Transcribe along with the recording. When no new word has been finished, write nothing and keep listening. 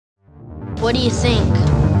What do you think?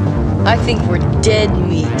 I think we're dead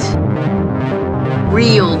meat.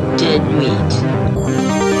 Real dead meat.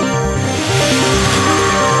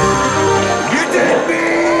 You dead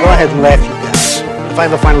meat! Go ahead and laugh, you guys. If I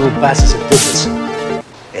ever find a little bastard that did this,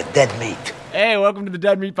 they're dead meat. Hey, welcome to the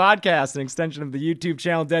Dead Meat Podcast, an extension of the YouTube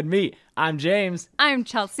channel Dead Meat. I'm James. I'm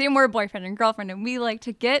Chelsea, and we're boyfriend and girlfriend, and we like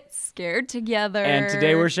to get scared together. And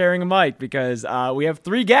today we're sharing a mic because we have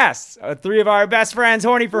three guests, three of our best friends,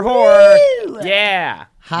 Horny for Horror. Woo! Yeah.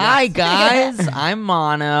 Hi, guys. I'm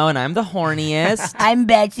Mono, and I'm the horniest. I'm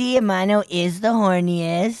Betsy, and Mono is the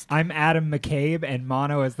horniest. I'm Adam McCabe, and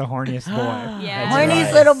Mono is the horniest boy. Yeah.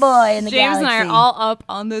 Horniest little boy in the James galaxy. and I are all up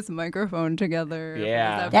on this microphone together.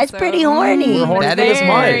 Yeah. That's pretty horny. We're horny That for is this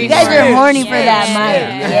horny. mic. You guys are horny for Yeah. that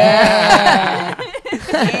mic. Yeah.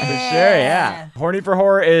 For sure, yeah. Horny for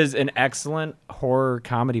Horror is an excellent horror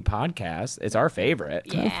comedy podcast. It's our favorite.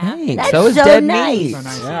 Yeah. Thanks. That's so is so Dead nice. Meat. So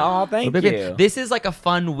nice. Yeah, oh, thank We're you. big- This is like a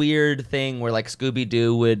fun, weird thing where like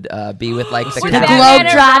Scooby-Doo would be with like the With The Batman and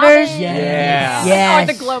Globetrotters? Robin. Yeah. Yes.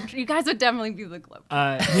 Or the Globe. You guys would definitely be the Globe.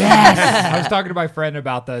 Yes. I was talking to my friend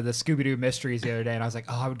about the Scooby-Doo mysteries the other day, and I was like,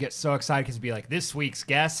 oh, I would get so excited because it'd be like, this week's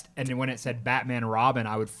guest, and then when it said Batman and Robin,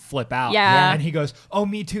 I would flip out. Yeah. And he goes, oh,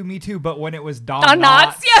 me too, but when it was Don Don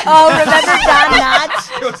Knotts, Knotts, yeah. Oh, remember Don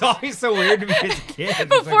Knotts? it was always so weird to me as a kid. It's like,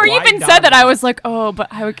 Before you why even Don said that, I Knotts? was like, oh, but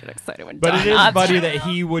I would get excited when But Don it is Knotts. funny that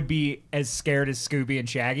he would be as scared as Scooby and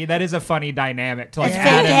Shaggy. That is a funny dynamic to like It's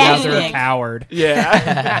add another fantastic. coward.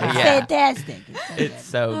 Yeah. It's fantastic. It's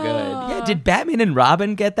so good. Yeah, did Batman and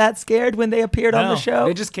Robin get that scared when they appeared on No. the show?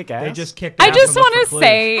 They just kick ass. They just kicked I ass just and looked want for to clues.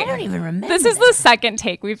 say, I don't even remember. this is the second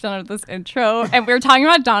take we've done of this intro, and we were talking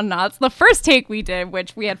about Don Knotts. The first take we did,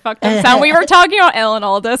 which we had fucked up sound, we were talking about Alan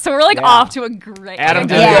Alda, so we're like Yeah. off to a great. Adam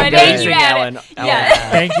did Yeah. an Thank amazing you, Adam. Alan.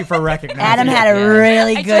 Yeah. Thank you for recognizing Adam it. had a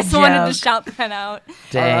really I good just wanted to joke. shout the pen out.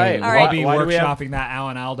 Dang. All right. All right. I'll be Why do we have- workshopping that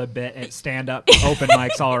Alan Alda bit at stand-up open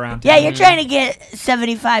mics all around Yeah, town. you're trying to get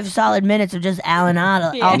 75 solid minutes of just Alan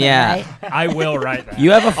Alda, Yeah. Yeah. right? I will write that.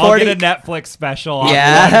 You have a I'll 40 get a Netflix special. On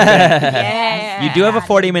Yeah. You do have a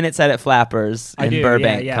 40-minute set at Flappers I in do,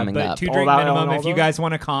 Burbank yeah, coming but up. 2 All drink that minimum. Alan If you Alda? guys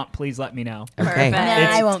want to comp, please let me know. Okay. Nah,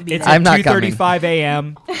 Perfect. I won't be It's there. I'm at not coming. 2:35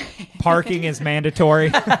 a.m. Parking is mandatory.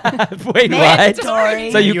 Wait, what?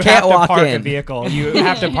 Mandatory. So you have can't to walk park a in. vehicle. You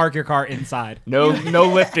have to park your car inside. No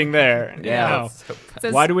lifting there. Yeah. No.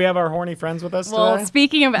 So Why do we have our horny friends with us Well, today?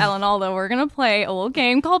 speaking of Alan Alda, we're gonna play a little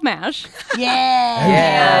game called M.A.S.H. Yeah.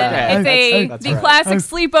 Yeah. Okay. It's That's the right. classic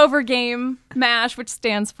sleepover game, M.A.S.H., which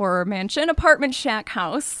stands for Mansion, Apartment, Shack,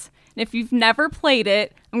 House. And if you've never played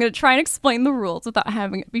it, I'm going to try and explain the rules without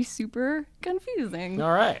having it be super confusing.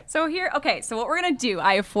 All right. So so what we're going to do,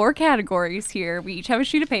 I have 4 categories here. We each have a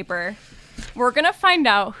sheet of paper. We're going to find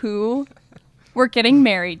out who we're getting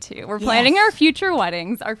married to. We're planning our future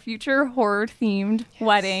weddings, our future horror-themed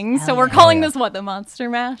weddings. So we're calling this, what, the Monster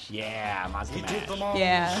Mash? Yeah, Monster Mash.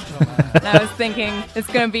 Yeah. And I was thinking it's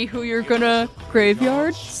going to be who you're going to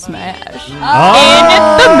graveyard smash.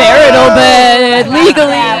 Oh. In the marital bed, legally.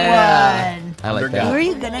 That one. I like Who that. are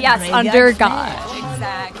you gonna Yes, graveyard under smash? God.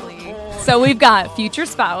 Exactly. So we've got future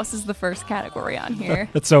spouse is the first category on here.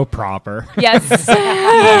 That's so proper. Yes.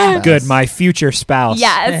 Good, my future spouse.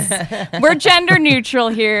 Yes. We're gender neutral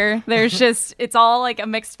here. It's all like a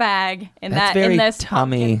mixed bag in That's that in very this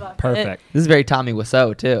Tommy. pumpkin bucket. Perfect. This is very Tommy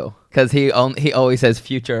Wiseau, too. Because he always says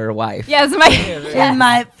future wife. Yes, my And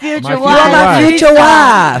my future My wife. future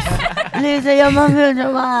wife. Future wife! Lisa, you're my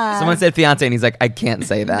future wife. Someone said fiance, and he's like, I can't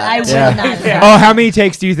say that. I will not. say Oh, how many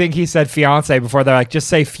takes do you think he said fiance before they're like, just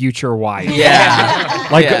say future wife? Yeah.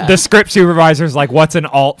 Like Yeah. the script supervisor's like, what's an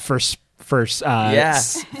alt for Yeah.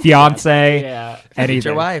 fiance? Yeah. Anything.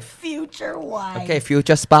 Future wife. Future wife. Okay,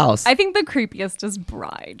 future spouse. I think the creepiest is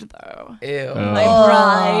bride though. Ew. My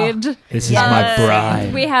bride. This is my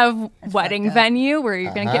bride. We have wedding venue where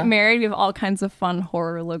you're going to Uh-huh. get married. We have all kinds of fun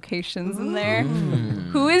horror locations in there.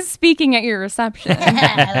 Who is speaking at your reception?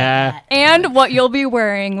 And what you'll be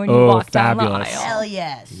wearing when you Oh, walk down fabulous. the aisle. Hell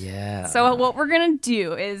yes. Yeah. So what we're going to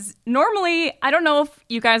do is normally, I don't know if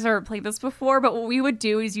you guys ever played this before, but what we would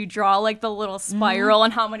do is you draw like the little spiral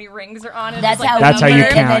and how many rings are on it. That's It's like how the That's how you number.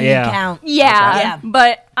 and count, then yeah. You count. Yeah, Yeah.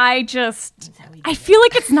 but I feel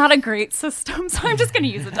like it's not a great system, so I'm just going to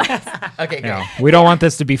use a dice. Okay, No, good. we don't want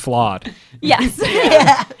this to be flawed. Yes.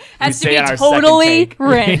 Has to say be on our second totally take.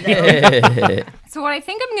 random. So what I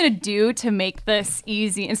think I'm going to do to make this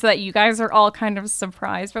easy and so that you guys are all kind of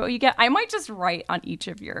surprised by what you get, I might just write on each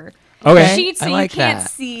of your Okay. sheets so I like you can't that.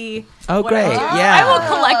 see. Oh, what great. I do. Yeah. I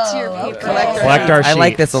will collect your paper. Collect our I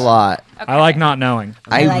like sheets. this a lot. I like not knowing.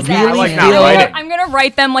 I like that. really I like not feel writing. I'm gonna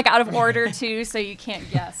write them like out of order too, so you can't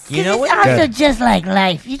guess. You know It's what? also Good. just like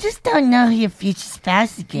life. You just don't know who your future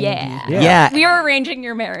spouse is going to Yeah. be. Yeah. We are arranging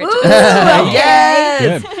your marriage.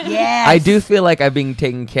 Yes. Good. Yes. I do feel like I'm being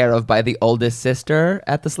taken care of by the oldest sister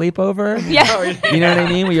at the sleepover. Yeah. You know what I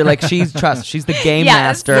mean? Where you're like, she's the game Yes.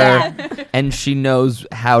 master, Yeah. and she knows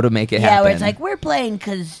how to make it Yeah, happen. where it's like, we're playing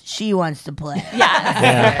because she wants to play. Yeah.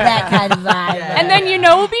 That kind of vibe. And then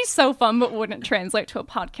it would be so fun, but wouldn't translate to a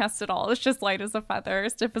podcast at all. It's just light as a feather,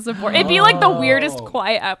 stiff as a board. It'd be like the weirdest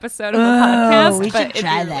quiet episode of a podcast. we but should it'd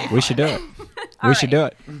try be that. We should do it. We should do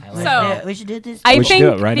it. So We should do this. I We should think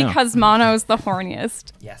do it right now. because Mono's the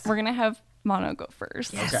horniest, Yes. we're gonna have Mono go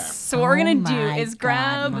first. So what we're gonna do my is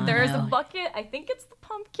God, grab. There's a Mono. bucket. I think it's the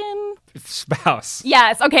pumpkin. Spouse.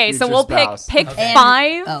 Yes. Okay. So Future we'll spouse. pick And-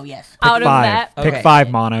 5 Oh, yes. out of Five. that. Okay. Pick 5,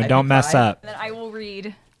 Mono. I Don't pick mess 5. up. Then I will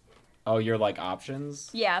read. Oh, you're like options?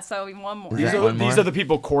 Yeah. So one more. Is that one more? These are the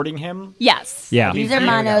people courting him? Yes. Yeah. These are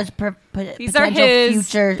Mono's These are potential his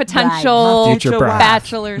future potential Future bride.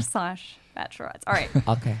 bachelors / bachelorettes. All right.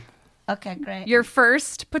 Okay. Okay, great. Your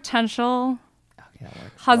first potential Okay, that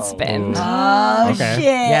works. husband. Oh, Okay. shit.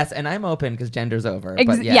 Yes, and I'm open because gender's over.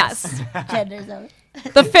 But yes. Gender's over.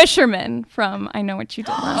 The fisherman from I Know What You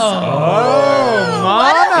Did Last Summer.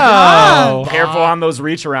 Mono. Careful on those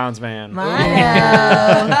reach arounds, man. Mono.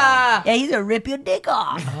 Yeah, he's gonna rip your dick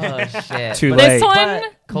off. Oh shit. Too But- late. This one, but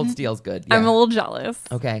Cold Steel's good. Yeah. I'm a little jealous.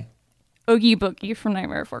 Okay. Oogie Boogie from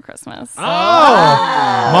Nightmare Before Christmas.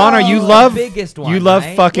 Mono, you love biggest one, you love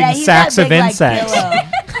right? fucking Yeah, he's sacks that of big, like, insects.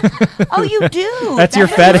 pillow. Oh, you do. That's your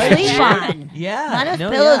what you fetish. sleep on. Yeah. Mono's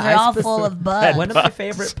no, pillows yeah, are I all full of bugs. One of my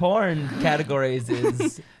favorite porn categories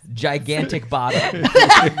is gigantic bottom.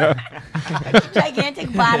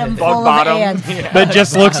 Gigantic bottom Bug full bottom. of ants. That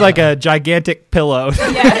just looks like a gigantic pillow.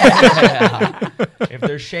 Yeah. If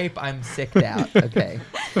their shape, I'm sicked out. Okay.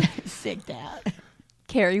 Sicked out.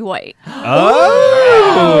 Carrie White.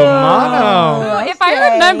 Oh, Mono. If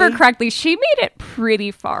I remember correctly, she made it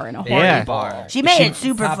pretty far in a horror. Yeah. Bar. She made it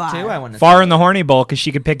super Top far. 2, I want to Far in the horny bowl because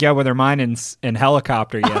she could pick you up with her mind and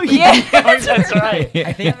helicopter you. Yeah. That's right.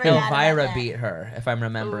 I think Never got Elvira that. beat her, if I'm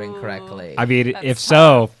remembering correctly. I mean, That's if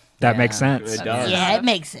so, that Yeah. makes sense. It does. Yeah, it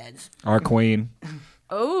makes sense. Our queen.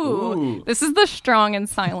 Ooh. This is the strong and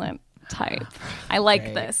silent type. I like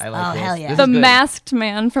Okay, this. I like Oh, this. hell yeah. This The is good. Masked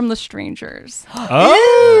Man from The Strangers.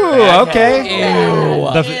 Oh, okay.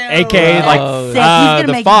 AKA like Sick. He's gonna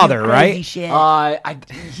the make father, you do crazy right?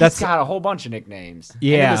 He's That's- got a whole bunch of nicknames. And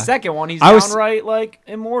Yeah. in the second one, he's I was- downright like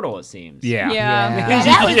immortal. It seems. Yeah. Yeah. Yeah,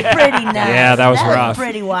 that was pretty nice. Yeah, that was rough.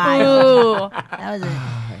 pretty wild. Ooh.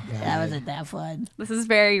 That wasn't that fun. This is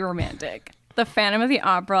very romantic. The Phantom of the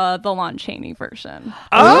Opera, the Lon Chaney version.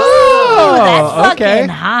 Oh, That's okay. fucking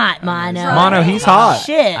hot, Mono. Mono, he's hot.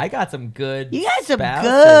 Shit. I got some good. You got some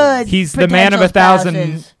spouses. good. He's the man of a potential thousand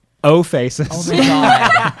spouses. O faces. Oh my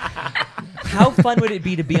god. How fun would it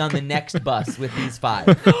be to be on the next bus with these 5?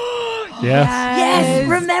 Yes. Yes,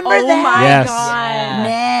 remember Oh that? my Yes. God.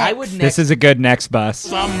 Next. I would next. This is a good next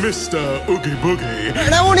bus. I'm Mr. Oogie Boogie.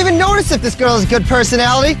 And I won't even notice if this girl has good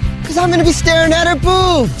personality, because I'm going to be staring at her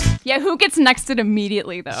boobs. Yeah, who gets nexted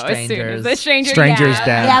immediately though? As soon as Strangers. the stranger. Stranger's yeah.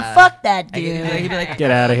 dad. Yeah, fuck that He'd dude. be like,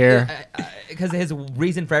 Get outta here. Because his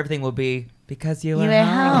reason for everything will be because you You were at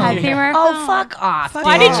home. home. You were Oh, home. fuck off.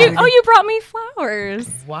 Why did you? Oh, you brought me flowers.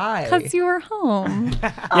 Why? Because you were home.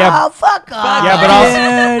 Yeah. Oh, fuck off.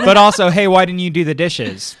 Yeah, but also, hey, why didn't you do the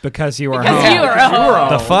dishes? Because you were Because home. you were home.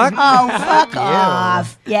 The fuck? Oh, fuck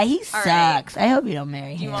off. Yeah, he All right. sucks. I hope you don't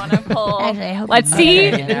marry Do you him. want to pull? Actually, I hope Let's you see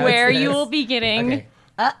Okay, now where it's you this. will be getting. Okay.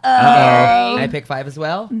 Uh-oh. I pick 5 as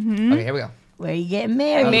well? Okay, here we go. Where you getting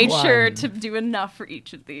married? I made One. sure to do enough for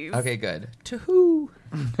each of these. Okay, good. To who?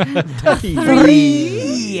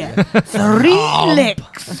 Three. Three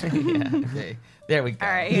licks. Yeah, okay. There we go.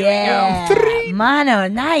 All right. Here we go. Yeah. Mono,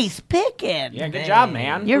 nice picking. Yeah, good job,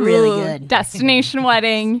 man. You're really Ooh, good. Destination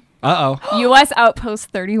wedding. Uh-oh. U.S.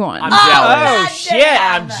 Outpost 31. I'm jealous. God Shit,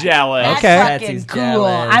 damn. I'm jealous. That's Okay. fucking Betsy's cool.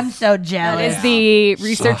 jealous. I'm so That jealous. is the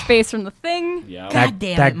research base from the thing. Yeah. God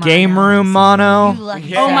damn That it, Mono. game room, You Mono.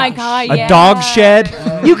 lucky Oh son my of god, A yeah. dog shed.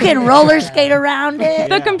 You can roller skate around it.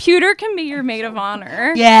 The computer can be your maid of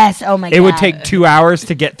honor. Yes. Oh my god. It would take 2 hours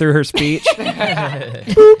to get through her speech.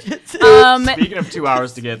 Um, Speaking of 2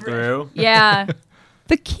 hours to get through, yeah.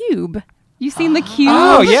 The cube. You seen the Cube?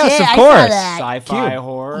 Oh, yes, of I course. saw that Sci-fi Cube.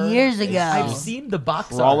 horror. years ago. I've seen the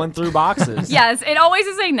box Rolling art. through boxes. Yes, it always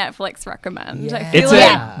is a Netflix recommend. Yeah. I feel It's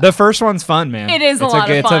like the first one's fun, man. it is a It's lot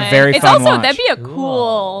of it's fun. a very it's fun also watch. that'd be a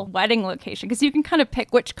cool wedding location because you can kind of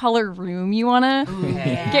pick which color room you want to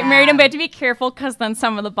get married in, but you have to be careful because then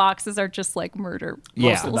some of the boxes are just like murder.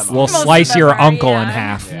 Yeah, of them we'll Most of slice them your are, uncle yeah. in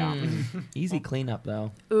half. Easy cleanup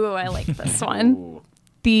though. Ooh, I like this one.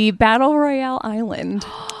 The Battle Royale Island.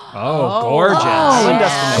 Oh, gorgeous.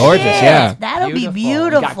 yeah. Gorgeous, yeah. That'll be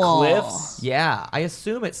Beautiful. Got beautiful. cliffs. Yeah, I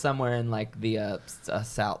assume it's somewhere in like the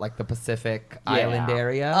south, like the Pacific Island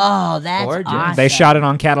area. Oh, that's Gorgeous. awesome. They shot it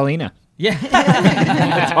on Catalina. Yeah,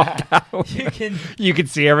 you can. You can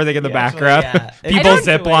see everything in the Yeah, background. yeah. People It's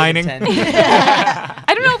zip a way to lining. tend- I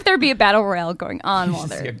don't know if there'd be a battle royale going on while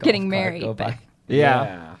See a they're golf getting cart married. go But by.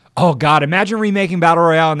 Yeah. Oh God! Imagine remaking Battle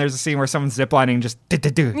Royale, and there's a scene where someone's ziplining, just just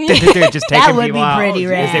taking would people be out pretty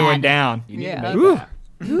as they rad. went down. You need to Yeah. make Ooh. that.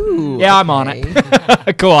 Ooh, Yeah, I'm on it.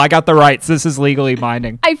 okay. Cool. I got the rights. This is legally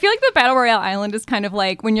binding. I feel like the Battle Royale Island is kind of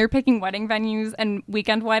like when you're picking wedding venues and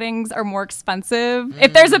weekend weddings are more expensive.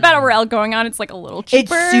 If there's a Battle Royale going on, it's like a little It's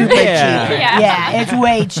cheaper. super Yeah. cheap. Yeah. Yeah, it's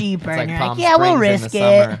way cheaper. It's like and you're Palm like, yeah, we'll Springs in risk the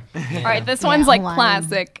it. summer. All right, this one's like Hawaii.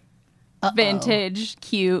 classic, vintage,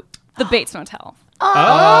 cute. The Bates Motel.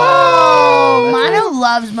 Oh, Mono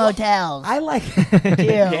loves motels. I like.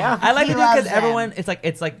 Yeah, I like he it loves because them. everyone. It's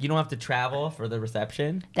like you don't have to travel for the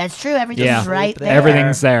reception, That's true. Everything's Yeah. right there.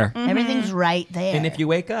 Everything's there. Everything's right there. and if you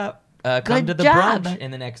wake up, come Good to the job. brunch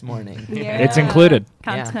in the next morning. Yeah. It's included.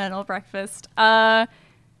 Continental breakfast.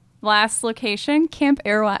 Last location, Camp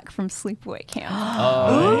Airwalk from Sleepaway Camp.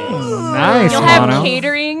 Nice, You'll have Mono.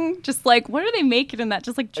 catering, just like what are they making in that?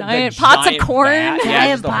 Just like giant pots giant of corn. vat. Yeah,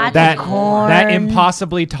 Giant just a whole pots That of corn. that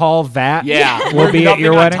impossibly tall vat. Yeah. will be at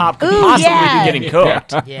your Nothing on wedding. top could Ooh, possibly yeah. be getting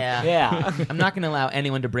cooked. Yeah. Yeah. I'm not going to allow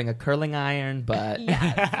anyone to bring a curling iron, but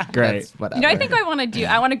Great. that's whatever. You know, I think I want to do.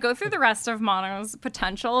 I want to go through the rest of Mono's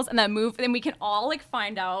potentials and then move. Then we can all like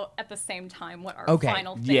find out at the same time what our Okay.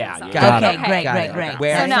 final things Yeah, are. yeah. Got Okay, it. great, Got great, it. great.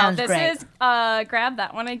 Where- So That now sounds this great. is grab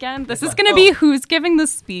that one again. This is gonna be who's giving the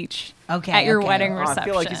speech Okay, at your okay. wedding Oh, reception. I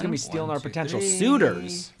feel like he's gonna be stealing our potential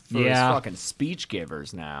suitors for his fucking speech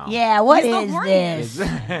givers now. Yeah, what He's the is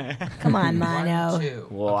horniest. this? Come on, Mono. 2.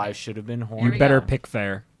 Well, I should have been You horny. better pick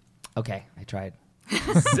fair. Okay, I tried.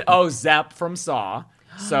 Zepp from Saw.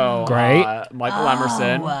 So Great. Michael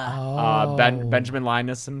Emerson, Oh. Benjamin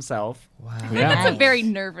Linus himself. Wow. I think that's a Nice. very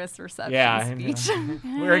nervous reception Yeah, speech.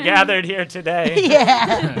 We're gathered here today.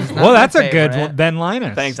 Yeah. Well, that's a good favorite. one. Ben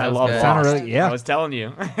Linus. Thanks, I Sounds love good. Sounded Lost. really- yeah. I was telling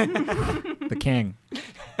you. The king.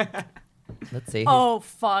 Let's see. Oh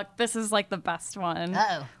fuck! This is like the best one.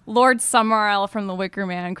 Uh-oh. Lord Summerisle from The Wicker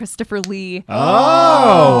Man, Christopher Lee.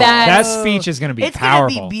 Oh, that That's- speech is going to be It's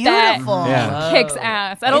powerful. gonna be That- beautiful. Yeah. Kicks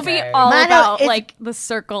ass. That'll be Okay. all Mono, about it's- like the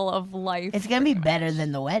circle of life. It's gonna be better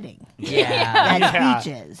than the wedding. Yeah. That Yeah.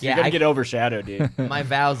 speech is. Yeah, You're gonna I- get overshadowed, dude. My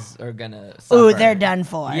vows are gonna. Suffer. Ooh, they're done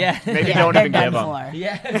for. Yeah. Maybe Yeah, don't they're even done give 'em. for.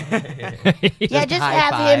 Yeah. Yeah, just high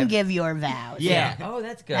have five. him give your vows. Yeah. Oh,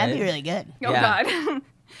 that's good. That'd be really good. Oh Yeah. god.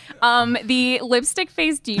 The lipstick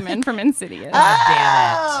faced demon from Insidious.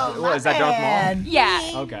 Oh, What, is that Darth Maul? man.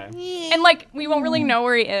 Yeah. Okay. And like we won't really know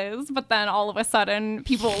where he is, but then all of a sudden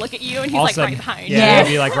people will look at you and he's All of like a sudden, right behind yeah, you. Yes.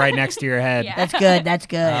 maybe like right next to your head. Yeah. That's good. That's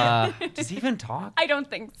good. Does he even talk? I don't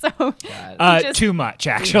think so. Just- Too much,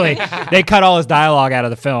 actually. They cut all his dialogue out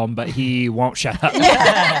of the film, but he won't shut up.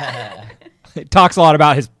 It talks a lot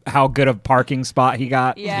about how good of parking spot he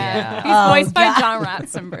got. Yeah. Yeah. He's Oh, voiced by God. John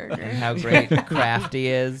Ratzenberger. How great Crafty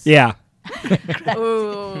is. Yeah.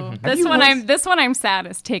 Ooh. This one I'm sad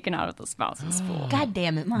is taken out of the spouse's pool. God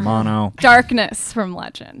damn it, Mono. Mono. Darkness from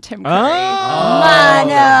Legend. Tim Curry. Oh,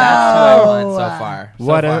 that's who I want so far.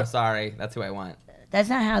 What a- Sorry, that's who I want. That's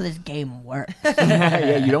not how this game works.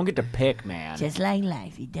 Yeah, you don't get to pick, man. Just like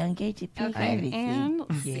life, you don't get to pick Okay, everything. and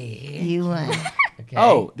let's see. You won. Okay.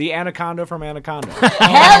 Oh, the anaconda from Anaconda. Hell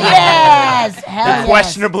yes! Hell yes!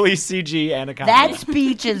 Questionably CG anaconda. That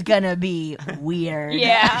speech is gonna be weird.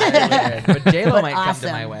 Yeah. Weird. But J-Lo But might come to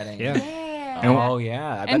my awesome. wedding. Yeah. Oh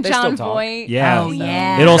yeah, I bet And they John still talk. Voight. Yeah. Oh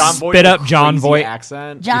yeah. It'll John Voight spit with up John crazy Voight.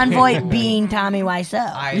 accent. John Voight being Tommy Wiseau.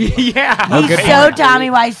 Yeah, He's so Tommy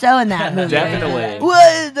Wiseau in that movie. definitely.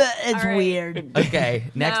 What? It's All right. weird. Okay,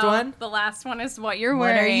 next Now, one. The last one is what you're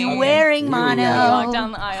What are wearing. you wearing, You walk Mono?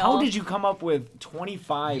 down the aisle. How did you come up with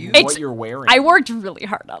 25? It's- what you're wearing? I worked really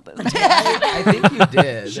hard on this. I think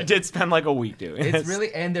you She did. did spend like a week doing it. It's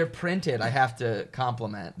really, and they're printed. I have to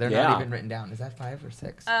compliment. They're Yeah. not even written down. Is that 5 or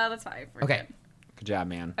 6? That's 5. We're Okay. Good job,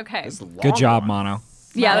 man. Okay. This is a long Good job, one. Mono.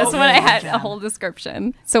 Yeah, this Okay, one I good had job. a whole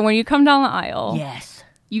description. So when you come down the aisle, Yes.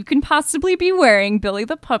 you can possibly be wearing Billy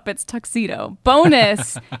the Puppet's tuxedo.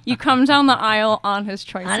 Bonus, you come down the aisle on his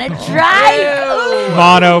tricycle. On a trike.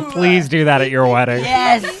 Mono, please do that at your wedding.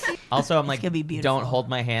 Yes. Also, I'm like, gonna be beautiful. don't hold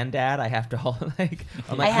my hand, Dad. I have to hold. Like,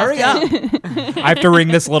 I'm I like, have hurry to- up. I have to ring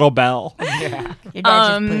this little bell. Your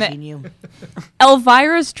dad's just pushing you.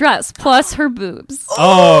 Elvira's dress plus her boobs.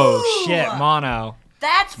 Oh, shit, Mono.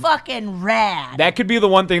 That's fucking rad. That could be the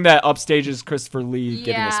one thing that upstages Christopher Lee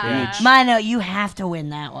giving a Yeah. speech. Mono, you have to win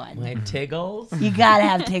that one. My tiggles. You gotta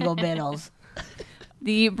have Tiggle Biddles.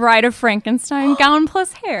 The Bride of Frankenstein gown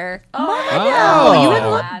plus hair. Mono, you would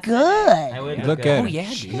look I good. would Look good. Oh yeah,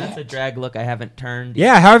 dude. That's a drag look I haven't turned.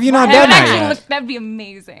 Yeah, how have you not That done would that actually yet? look, that'd be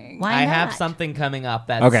amazing. Why I not? have something coming up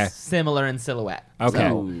that's Okay. similar in silhouette. Okay.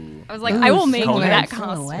 So, I was like, I will make you silhouette, that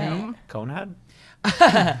silhouette. costume. Conehead?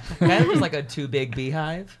 kind of just like a too big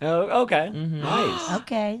beehive. Oh, okay. Nice.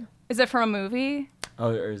 Okay. Is it from a movie? Oh,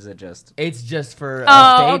 or is it just It's just for Oh,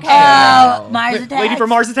 a stage okay. show. Oh, Mars Attacks. Lady from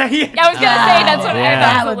Mars Attack? Yeah, I was gonna say that's what Yeah. I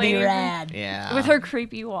That thought. would be rad. Yeah. With her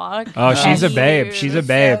creepy walk. Oh, she's a Yes. babe. She's a So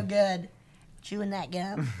babe. good. Chewing that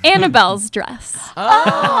gum. Annabelle's dress.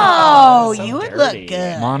 Oh, so you would dirty. look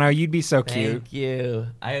good. Mono, you'd be so cute. Thank you.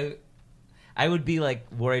 I would be like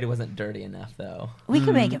worried it wasn't dirty enough though. We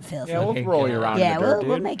can make it filthy. Yeah, we'll Okay, roll you good. around Yeah, in the dirt,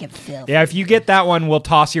 we'll dude. make it filthy. Yeah, if you get that one, we'll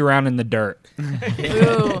toss you around in the dirt.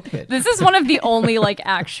 Ooh. This is one of the only like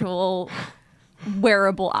actual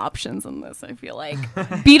wearable options in this, I feel like.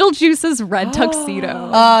 Beetlejuice's red tuxedo.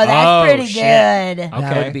 Oh, that's Oh, pretty shit. good.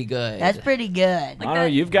 That Okay. would be good. That's pretty good. Mono,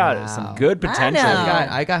 you've got Wow. some good potential. I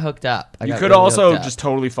know. I got hooked up. I You got could really also hooked up. just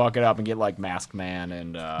totally fuck it up and get like Masked Man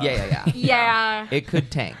and yeah. Yeah. It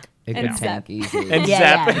could tank. It And could Zep. tank easily. and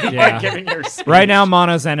Yeah, Zep yeah. giving your speech. Right now,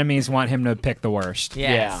 Mono's enemies want him to pick the worst.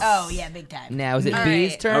 Yes. Oh, yeah, big time. Now is it All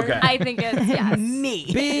B's right. turn? Okay. I think it's yes. Me.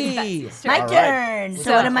 B. My All right. turn.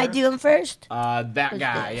 So what am I doing first? That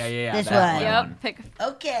guy. this? Yeah. This that one. Yep. Pick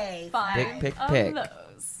Okay. 5 pick, of pick. those.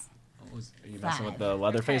 Are you messing with the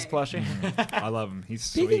Leatherface plushie? I love him. He's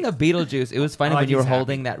Speaking sweet. of Beetlejuice, it was funny Oh, when you were he's happy.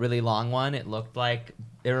 holding that really long one. It looked like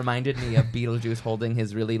it reminded me of Beetlejuice holding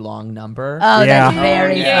his really long number. Oh, Yeah. that's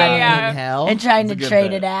very Yeah, funny. yeah. In hell. And trying to good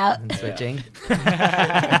trade bit. it out. And switching.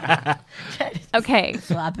 Okay.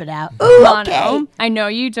 Swap it out. Ooh, Mono, okay. I know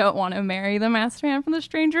you don't want to marry the masked man from The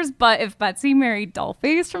Strangers, but if Betsy married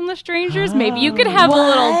Dollface from The Strangers, maybe you could have a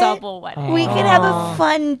little What? double wedding. We could have a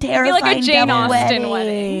fun, terrifying like a Jane double Austen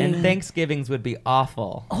wedding. And Thanksgivings would be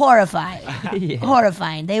awful. Horrifying. Yeah.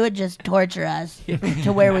 Horrifying. They would just torture us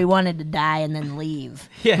to where we wanted to die and then leave.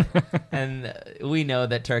 Yeah. And we know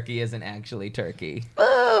that turkey isn't actually turkey.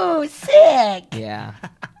 Ooh, sick. Yeah.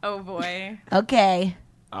 Oh boy. Okay.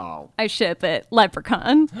 Oh, I ship it.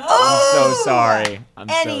 Leprechaun. I'm so sorry. I'm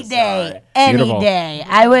Any so day. sorry. Any Beautiful. day.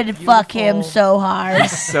 I would fuck him so hard.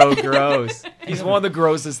 So gross. He's one of the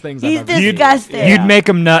grossest things He's I've ever seen. disgusting. You'd make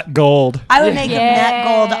him nut gold. I would make him nut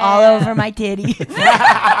gold all over my titties.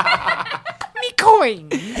 Me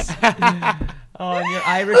coins. Oh, and your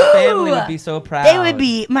Irish family would be so proud. They would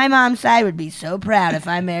be, my mom's side would be so proud if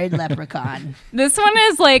I married Leprechaun. This one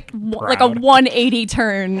is like a 180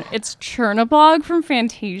 turn. It's Chernabog from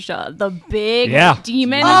Fantasia, the big Yeah.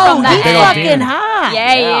 demon Oh, from the he's Big old fucking demon. hot.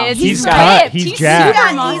 Yeah, he is. He's ripped. cut. He's jacked. super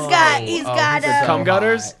He's muscly. got, he's got, so cum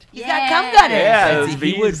gutters? he's got cum gutters. Yeah, Betsy, those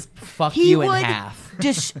he would bees. fuck He you in would half.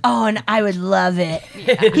 oh, and I would love it.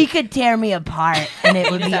 He could tear me apart, and it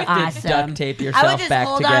would be Have awesome. to duct tape I would yourself just back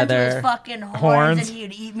hold on to together. his fucking horns, Horns. and he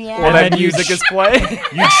would eat me out. Well, that then you music sh- is playing.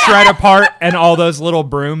 You'd shred apart, and all those little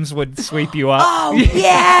brooms would sweep you up. Oh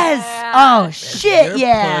yes! Oh shit! Your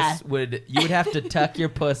Yeah. puss you would have to tuck your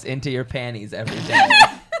puss into your panties every day.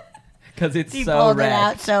 Because it's He so pulled red. it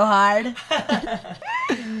out so hard.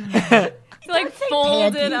 Like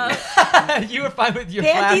folded up. You were fine with your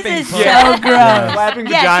Panties flapping is puss. so gross. Flapping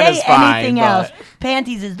Yeah, vagina's say fine, anything but- else.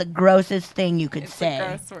 Panties is the grossest thing you could say.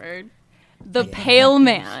 Gross word. The Pale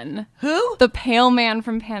Man. Who? The Pale Man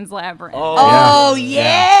from Pan's Labyrinth. Oh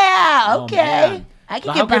yeah. Okay. man. I can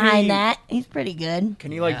But how get can behind he- that. He's pretty good.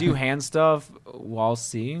 Can you like do hand stuff while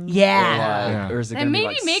seeing? Yeah. Or is it And gonna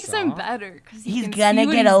maybe be, like, makes him soft? better. Cause He's can gonna see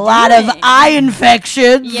what get he's a lot of doing. eye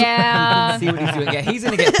infections. Yeah. See what he's doing. Yeah, he's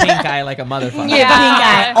gonna get pink eye like a motherfucker. Yeah. Pink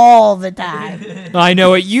eye all the time. I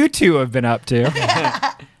know what you two have been up to.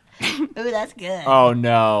 Ooh, that's good. Oh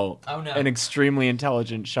no. Oh, no. An extremely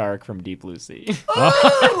intelligent shark from Deep Blue Sea. Ooh,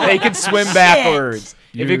 They can swim shit. backwards.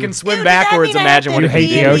 If it can swim Dude, does that backwards, mean I have imagine to what You it hate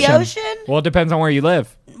be the in ocean. Well, it depends on where you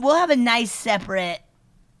live. We'll have a nice separate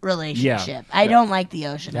relationship. I don't like the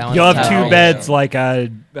ocean. That one's You'll have tough. two beds like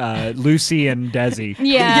Lucy and Desi.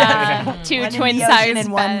 Yeah, two One in twin the ocean size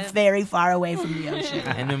and one beds. very far away from the ocean.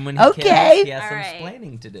 And then when he Okay. kills, he has some Alright.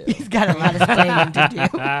 explaining to do. He's got a lot of explaining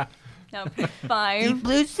to do. No, pick 5. Deep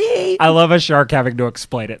blue sea. I love a shark having to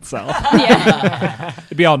explain itself. Yeah.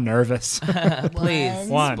 It'd be all nervous. Please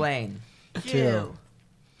One. explain. 2,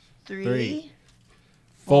 3, Three.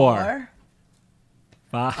 4.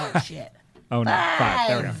 5. Oh shit. Oh no, 5.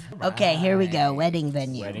 There we go. Okay, here we go. Wedding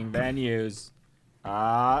venue. Wedding venues.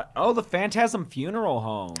 The Phantasm Funeral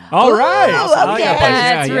Home. All right. okay. I like that place.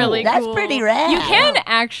 That's Yeah, really That's cool. pretty rad. You can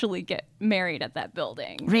actually get married at that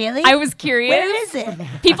building. Really? I was curious. Where is it?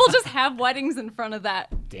 People just have weddings in front of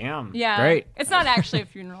that. Damn. Yeah. Great. It's not actually a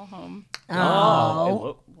funeral home.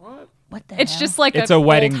 Oh. What? What the It's hell? just like It's a a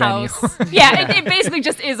wedding old venue. house. Yeah, it basically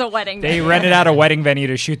just is a wedding They venue. rented out a wedding venue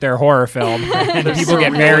to shoot their horror film, and the people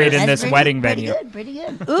get married in That's this wedding pretty venue. Good, pretty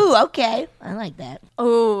good. Ooh, okay. I like that.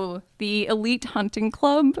 Oh, the Elite Hunting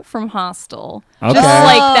Club from Hostel. Okay. Just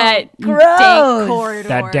like that gross. dank corridor.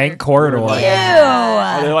 That dank corridor. Ew.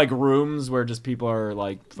 Are there like rooms where just people are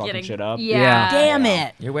like fucking Getting- shit up? Yeah. Damn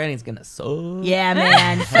it. Your wedding's gonna suck. Yeah,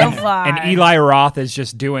 man. So far. And Eli Roth is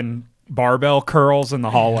just doing barbell curls in the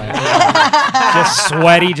hallway. Just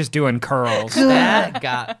sweaty, just doing curls. That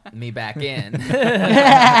got me back in.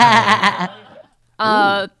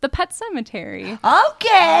 The Pet Cemetery. Okay.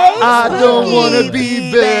 I don't want to spooky,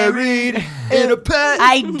 be buried in a pet.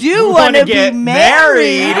 I do want to be get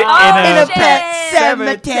married in a pet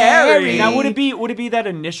cemetery. Now, would it be that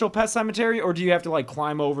initial pet cemetery, or do you have to like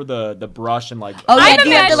climb over the brush and like? Oh, yeah, I'm do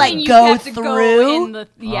you have to like imagining go have to through? in the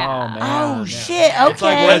yeah. Oh, man. Oh, shit. Okay. It's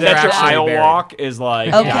like where They're that's your actually aisle buried. walk is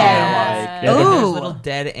like. Okay. Yeah, Yeah, Ooh. Little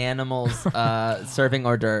dead animals serving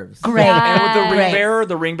hors d'oeuvres. Great. and with the ring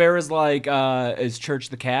Great. bearer is like is Church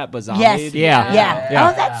the Cat, but zombie. Yes. Yeah. Yeah.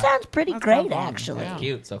 Oh, that sounds pretty great, actually.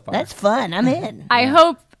 Cute so far. That's fun. I'm in.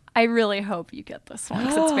 I really hope you get this one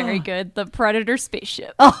because it's very good. The Predator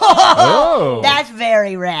spaceship. Oh. That's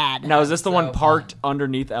very rad. Now, is this the one parked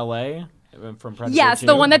underneath L.A. from Predator? Yes, 2?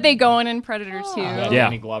 the one that they go in Predator 2. Yeah. Yeah.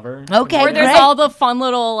 Danny Glover. Okay, Where there's great. all the fun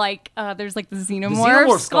little like there's like the xenomorph,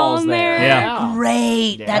 Xenomorph skull in there. Yeah.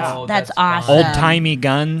 Great. Yeah. Oh, That's that's fun. awesome. Old timey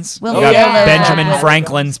guns. We'll We got figure those Benjamin out.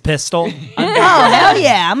 Franklin's pistol. Oh, hell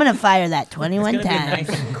yeah. I'm going to fire that 21 It's gonna be times.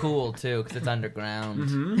 nice and cool too, because it's underground.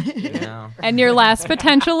 You know? And your last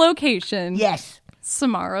potential location, Yes.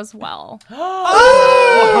 Samara's Well.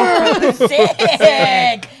 Oh, sick.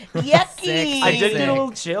 Yucky. I did get a Sick.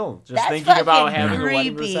 little chill just That's thinking about fucking having a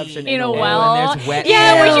wedding creepy. reception In a and well. there's wet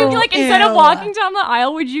Yeah, would you Ew, like instead of ew. walking down the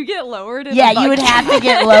aisle, would you get lowered? In Yeah, the you would bucket? have to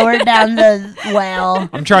get lowered down the well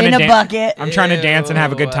I'm trying in to a dan- bucket. I'm trying to dance and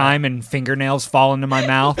have a good Ew. time, and fingernails fall into my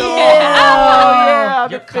mouth. yeah,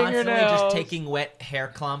 You're the constantly just fingernails. taking wet hair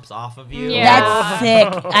clumps off of you. Yeah. That's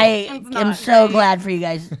sick. I am not so great. glad for you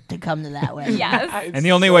guys to come to that wedding. Yes. And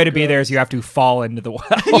the only way to be there is you have to fall into the well,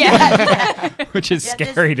 Yeah. which is You have to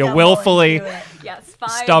scary to stumble willfully. into it. Yes.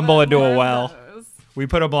 Stumble into a more of well. those. We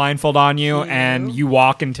put a blindfold on you, and you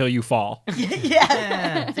walk until you fall.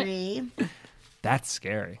 Yeah. 3, That's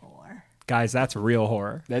scary. 4. Guys, that's real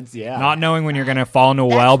horror. That's Not knowing when you're going to fall into a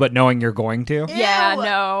well, but knowing you're going to. Yeah, Ew.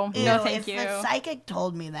 no. Ew, No, thank if you. the psychic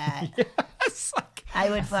told me that, I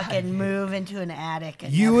would fucking move into an attic.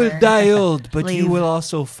 And You never will die old, but leave. you will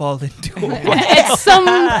also fall into a well. At some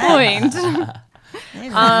point. I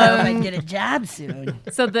don't know if I'd get a job soon.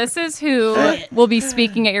 So this is who will be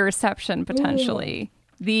speaking at your reception potentially.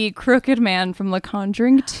 The crooked man from The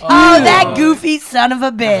Conjuring 2. Oh, that goofy son of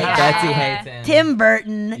a bitch. Betsy hates him. Tim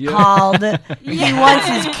Burton called. He wants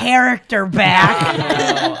his character back.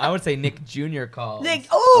 No, I would say Nick Jr. called. Like,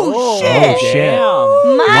 oh, shit. shit.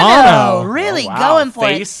 Mono. Mono. Really Wow, going for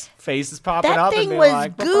face is popping it. up. That and thing being was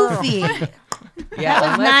like, goofy. Yeah,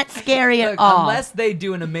 That was not scary at look, all. Unless they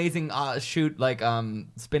do an amazing shoot like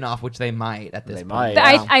spin-off, which they might at this They point. might.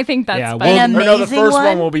 I think that's Yeah, better. An Or no, the amazing first one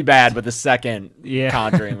one? will be bad, but the second Yeah.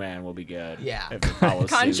 Conjuring Man will be good. Yeah. If it follows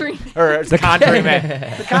suit. Conjuring. Or it's Conjuring Man.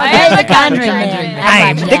 I Hey, am the Conjuring Man.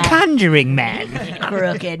 I'm I the watched Conjuring Man. that.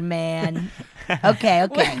 Crooked man. Okay.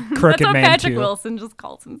 Crooked That's how Man Patrick 2. Wilson just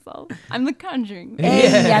calls himself. I'm the Conjuring.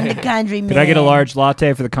 Hey, I'm the Conjuring man. Could I get a large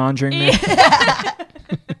latte for the Conjuring Man?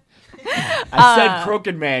 I said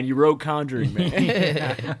Crooked Man. You wrote Conjuring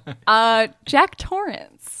Man. Jack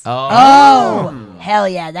Torrance. Oh, hell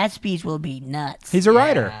yeah. That speech will be nuts. He's a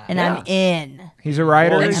writer. And I'm in. He's a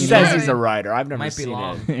writer. Well, he you says know? he's a writer. I've never Might be seen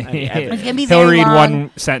long. it. It's gonna be He'll very read long.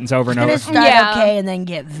 one sentence over and It's over. gonna start Yeah. okay and then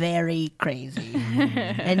get very crazy.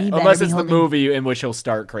 And he better Unless be it's the holding- movie in which he'll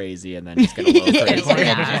start crazy and then he's gonna look Yeah,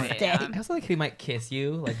 crazy. yeah. I also like he might kiss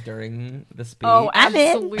you like during the speech. Oh, I'm in.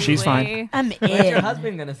 absolutely. She's fine. I'm What's your in.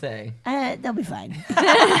 husband gonna say? They'll be fine.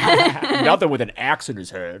 Nothing with an axe in his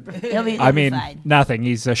head. They'll be I mean, fine. nothing.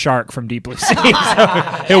 He's a shark from deep blue sea. So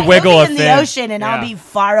he'll wiggle He'll a be in fin. the ocean, and I'll Yeah. be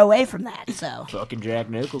far away from that. So Fucking Jack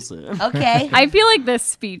Nicholson. okay. I feel like this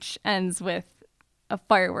speech ends with a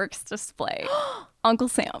fireworks display. Uncle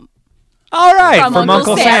Sam. All right, From from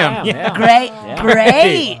Uncle Uncle Sam. Sam. Yeah.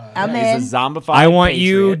 Great. I'm in. He's a zombified I want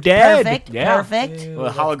you patriot. dead. Perfect. Yeah. Perfect. With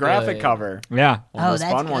a holographic good. cover. Yeah. One of Oh, those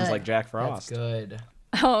that's fun ones good. like Jack That's Frost. good.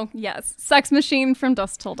 Oh, yes. Sex Machine from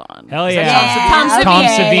Dusk Till Dawn. Hell Yeah. yeah. Tom Tom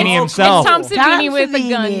Savini. Savini himself. It's Tom Savini Tom with a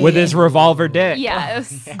gun. Savini. With his revolver dick.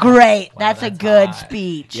 Yes. Great. That's a that's good hot.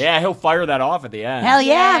 speech. Yeah, he'll fire that off at the end. Hell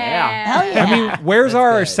yeah. Yeah. Hell yeah. I mean, where's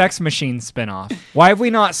our good. Sex Machine spinoff? Why have we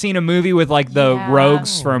not seen a movie with like the Yeah.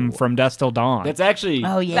 rogues from Dusk Till Dawn? That's actually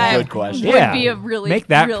Oh, yeah. a good question. Would yeah, be a really, make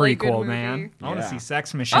that really prequel, good man. movie. I want to Yeah. see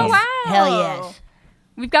Sex Machine. Oh, wow. Hell yes.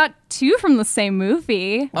 We've got two from the same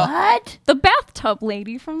movie. What? The bathtub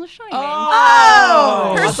lady from The Shining.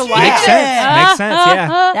 Oh, Makes shit. sense. Makes sense.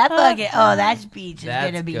 Yeah. That fucking that speech is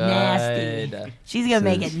That's gonna be good. nasty. She's gonna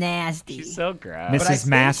make it nasty. She's so gross. Mrs. You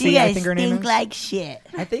Massey, I guys think her name stink is. like shit.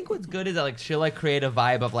 I think what's good is that like she'll like create a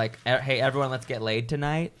vibe of like, hey everyone, let's get laid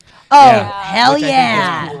tonight. Oh Yeah. hell Which I think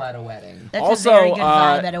yeah! is cool at a wedding. That's Also, a very good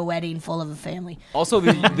uh, vibe at a wedding full of a family. Also,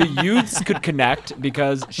 the youths could connect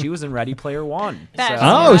because she was in Ready Player One. That's So-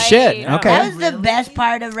 Oh right. shit. That Okay. was the best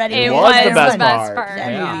part of Ready It Player was was the One. best the best part. part.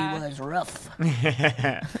 That Yeah. movie was rough.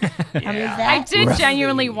 Yeah. How many is I that? did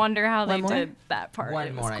genuinely wonder how One they more? did that part. One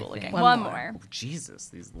It was more, I cool think. again. One One more. more. Jesus,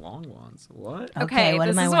 these long ones. What? Okay, what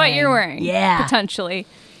this am I is what you're wearing? wearing. Yeah. Potentially.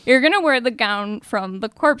 You're going to wear the gown from The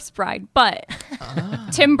Corpse Bride, but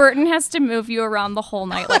Tim Burton has to move you around the whole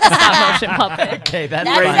night like a stop motion puppet. Okay, that's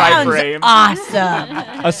That Frame by sounds frame.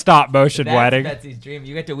 awesome. A stop motion That's wedding. Betsy's dream.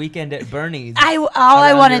 You get to weekend at Bernie's. All I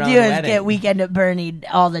Around want to your do own is wedding. get Weekend at Bernie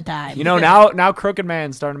all the time. You know, now Crooked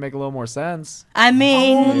Man's starting to make a little more sense. I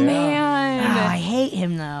mean, Oh, I man. hate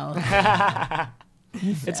him though.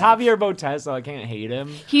 It's Javier Botet, so I can't hate him.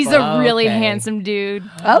 He's a Oh, really okay. handsome dude.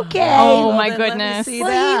 Okay. Oh, Well, my then let me goodness. see Well,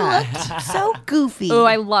 that. he looked so goofy. Oh,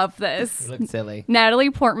 I love this. You look silly. Natalie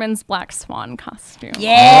Portman's Black Swan costume.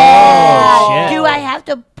 Yeah. Oh, shit. Do I have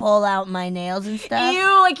to pull out my nails and stuff?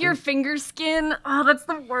 Ew, like your finger skin. Oh, that's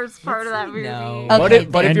the worst part of that movie. No. Okay,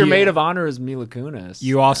 But if And your you- maid of honor is Mila Kunis,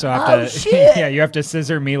 You also have Oh, to. shit. Yeah, you have to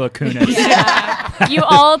scissor Mila Kunis. Yeah. You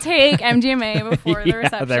all take MDMA before the Yeah,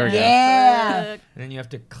 reception. there we go. Yeah. And then you have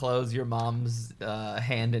to close your mom's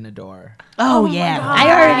hand in a door. Oh, my yeah. God.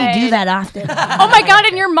 I already do that often. Oh my god,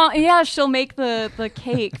 and your mom, yeah, she'll make the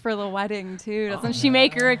cake for the wedding too. Doesn't she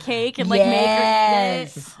make her a cake and like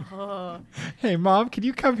Yes. make her Oh. Hey, Mom, can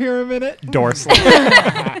you come here a minute? Door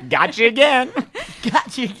slam. got you again.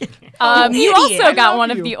 Gotcha. You Idiot. also got one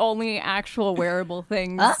you. of the only actual wearable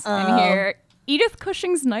things Uh-oh. in here. Edith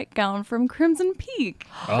Cushing's nightgown from Crimson Peak.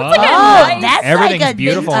 Oh, Oh, that's everything's like a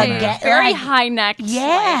beautiful big, in there. Very like, high neck.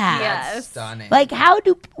 Yeah. Yes. Stunning. Like,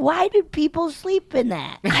 why do people sleep in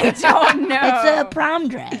that? I don't know. It's a prom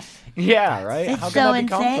dress. Yeah, right. It's How can so that be insane.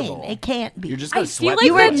 comfortable? It can't be. You're just I gonna feel sweat. like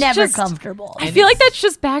you were that's never just- comfortable. I feel like that's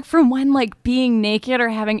just back from when, like, being naked or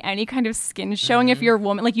having any kind of skin showing if you're a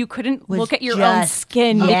woman, like, you couldn't Was look at your own just-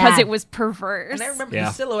 skin yeah. because it was perverse. And I remember Yeah.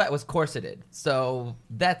 the silhouette was corseted, so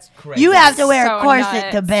that's crazy. You have to wear So a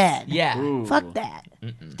corset to nuts. bed. Yeah. Ooh. Fuck that.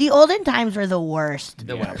 The olden times were the worst.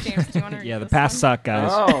 The worst. James, do you want to read Yeah, the this past one? suck, guys.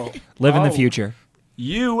 Oh, Live in the Oh. future.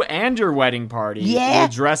 You and your wedding party Yeah. will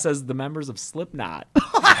dress as the members of Slipknot.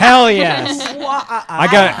 Hell yes. I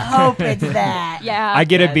got. Hope it's that. Yeah. I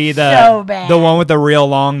get to be so bad. the one with the real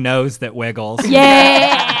long nose that wiggles.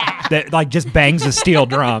 Yeah. That like just bangs a steel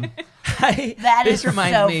drum. That This is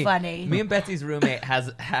reminds so me, funny. Me and Betsy's roommate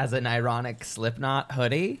has an ironic Slipknot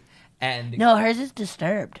hoodie, and No, hers is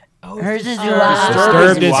disturbed. Hers is Disturbed. ooh-ah.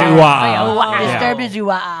 Disturbed is Wow. ooh-ah. Yeah. Disturbed is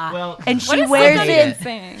ooh-ah. Well, And What she is wears Slipknot it.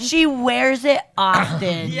 saying? She wears it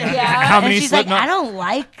often. Yeah. How And many she's like, Slipknot? I don't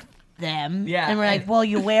like them. Yeah, And we're like, and- well,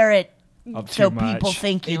 you wear it Of so too much. people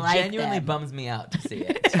think you it like genuinely them. bums me out to see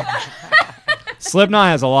it. Slipknot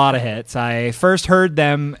has a lot of hits. I first heard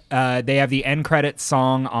them. They have the end credits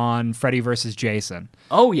song on Freddy vs. Jason.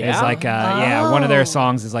 Oh yeah, It's like one of their Oh.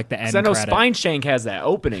 songs is like the end I know credit. Spineshank has that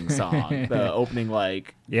opening song, the opening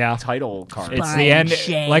like Yeah. title card. It's the end.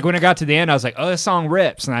 Spineshank. Like when it got to the end, I was like, "Oh, this song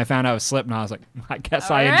rips," and I found out it was Slipknot. I was like, "I guess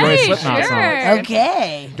I enjoy Alright, Slipknot sure. songs."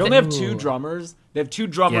 Okay. Don't they have two drummers? They have 2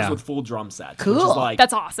 drummers Yeah. with full drum sets. Cool. Which is like,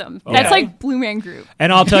 That's awesome. Okay. That's like Blue Man Group.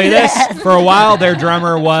 And I'll tell you this: for a while, their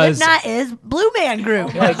drummer was. Slipknot is Blue Man Group.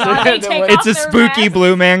 They take It's off a their spooky mask.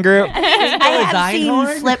 Blue Man Group. I have seen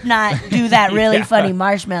Einhorn? Slipknot do that really funny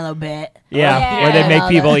marshmallow bit. Yeah, where they make Yeah.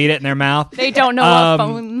 people eat it in their mouth. They don't know what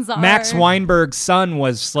phones are. Max Weinberg's son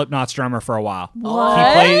was Slipknot's drummer for a while.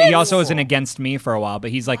 What? He also was in Against Me for a while, but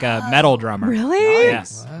he's like a metal drummer. Really?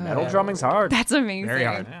 Yes. metal drumming's hard. That's amazing. Very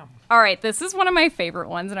hard. All right, this is one of my favorite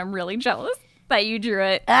ones, and I'm really jealous that you drew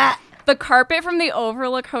it. Ah. The carpet from the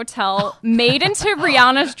Overlook Hotel made into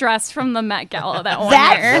Rihanna's dress from the Met Gala that one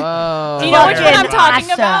That's- year. Oh. Do you know which one I'm fucking talking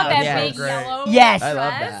awesome. about? That Yeah, big great. yellow Yes. I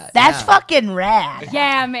love dress? that. That's Yeah. fucking rad.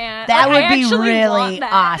 Yeah, man. That Like, would I be actually really want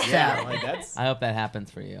that. awesome. Yeah, like that's. I hope that happens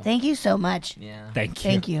for you. Thank you so much. Yeah. Thank you.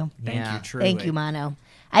 Thank you. Thank Yeah. you, truly. Thank you, Mono.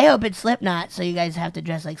 I hope it's Slipknot, so you guys have to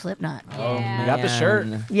dress like Slipknot. You got the shirt.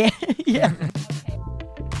 Yeah, yeah.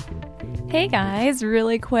 Hey guys,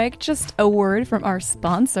 really quick, just a word from our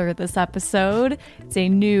sponsor this episode. It's a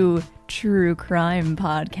new true crime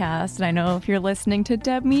podcast, and I know if you're listening to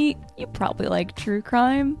Dead Meat, you probably like true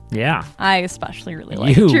crime. Yeah. I especially really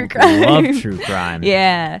like You true crime. love true crime.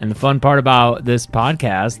 Yeah. And the fun part about this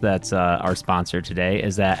podcast that's our sponsor today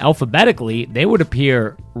is that alphabetically, they would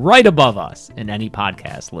appear right above us in any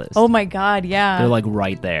podcast list. Oh my god, yeah. They're like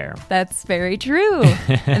right there. That's very true.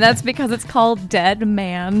 And that's because it's called Dead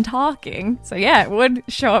Man Talking. So yeah, it would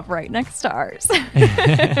show up right next to ours.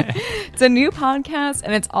 It's a new podcast,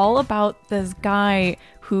 and it's all about this guy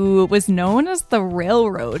who was known as the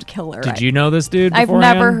Railroad Killer. Did you know this dude I've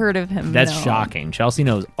beforehand? never heard of him. That's no. shocking. Chelsea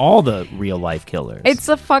knows all the real life killers. It's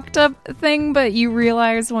a fucked up thing, but you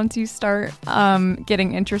realize once you start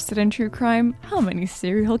getting interested in true crime, how many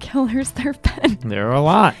serial killers there have been. There are a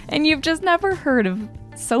lot. And you've just never heard of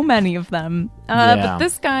so many of them. Yeah. But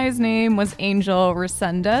this guy's name was Angel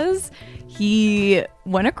Resendez. He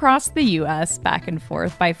went across the U.S. back and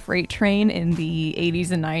forth by freight train in the 80s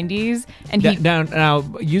and 90s. And he Now,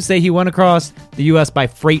 you say he went across the U.S. by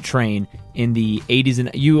freight train in the 80s,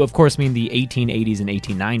 and you, of course, mean the 1880s and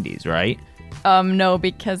 1890s, right? no,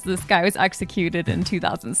 because this guy was executed in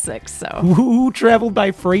 2006. So Who traveled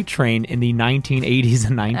by freight train in the 1980s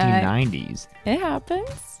and 1990s? it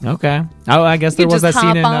happens. Okay. Oh, I guess there could was that just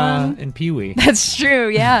scene hop on. in Pee-wee. That's true.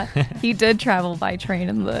 Yeah, he did travel by train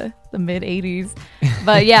in the mid 80s.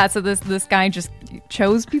 But yeah, so this guy just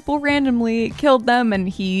chose people randomly, killed them, and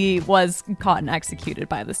he was caught and executed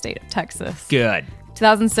by the state of Texas. Good.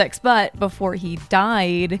 2006. But before he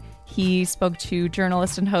died, he spoke to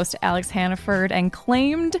journalist and host Alex Hannaford and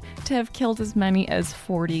claimed to have killed as many as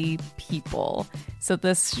 40 people. So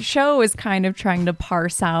this show is kind of trying to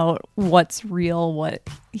parse out what's real, what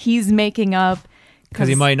he's making up. Because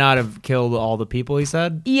he might not have killed all the people, he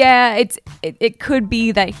said? Yeah, it could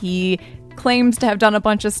be that he claims to have done a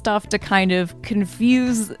bunch of stuff to kind of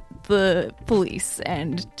confuse the police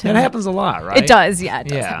and to That happens a lot, right? It does, yeah, it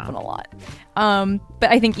does Yeah. happen a lot. But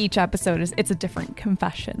I think each episode it's a different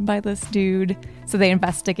confession by this dude. So they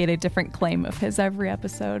investigate a different claim of his every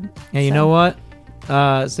episode. Hey, you So- know what?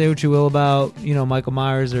 Say what you will about, Michael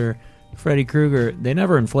Myers or Freddy Krueger. They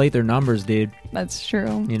never inflate their numbers, dude. That's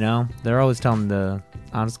true. They're always telling the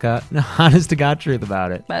honest to God truth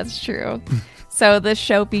about it. That's true. So this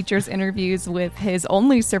show features interviews with his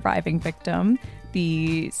only surviving victim,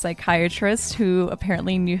 the psychiatrist who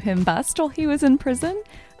apparently knew him best while he was in prison,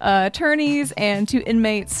 attorneys, and 2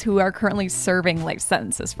 inmates who are currently serving life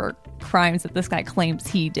sentences for crimes that this guy claims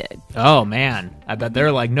he did. Oh, man. I bet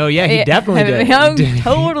they're like, no, yeah, he definitely did. Oh,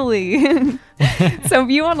 totally. So if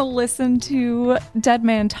you want to listen to Dead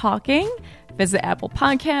Man Talking, visit Apple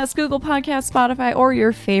Podcasts, Google Podcasts, Spotify, or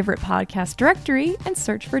your favorite podcast directory and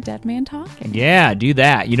search for Dead Man Talking. Yeah, do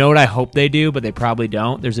that. You know what I hope they do, but they probably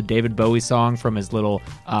don't? There's a David Bowie song from his little,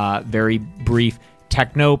 very brief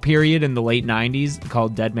techno period in the late 90s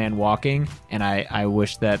called Dead Man Walking, and I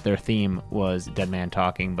wish that their theme was Dead Man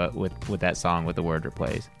Talking, but with that song with the word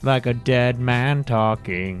replaced. Like a dead man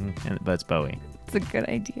talking, but it's Bowie. It's a good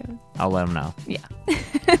idea. I'll let them know. Yeah.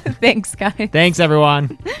 Thanks, guys. Thanks,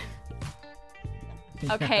 everyone.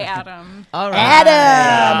 Okay, Adam. All right.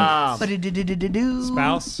 Adam. Ba-do-do-do-do-do.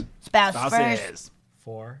 Spouse? Spouse first.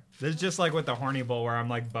 4. This is just like with the Horny Bowl where I'm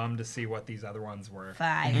like bummed to see what these other ones were.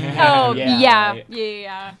 5. Oh, Yeah, yeah.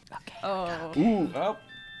 right. Okay. Oh. Ooh, oh.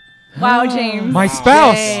 Wow, James. My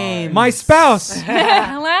spouse! James. My spouse!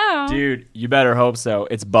 Hello. Dude, you better hope so.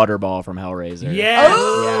 It's Butterball from Hellraiser. Yes!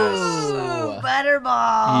 Oh.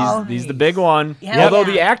 Butterball. He's the big one. Yeah. Although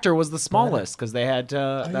Yeah. the actor was the smallest because they had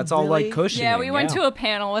that's all like cushioning. Yeah, we went to a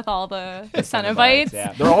panel with all the Cenobites.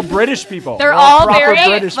 Yeah, they're all British people. They're all proper very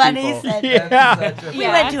British funny. people. Said Yeah. We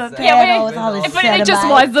went to a panel with all the But it just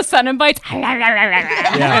was the Cenobites.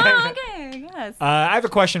 Yeah. Oh, okay, yes. I have a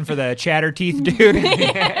question for the chatter teeth dude.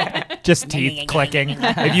 Just teeth clicking.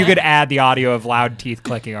 If you could add the audio of loud teeth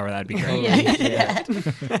clicking over, that'd be great.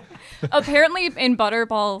 Apparently, in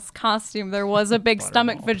Butterball's costume, there was a big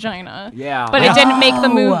stomach vagina. Yeah. But it didn't make the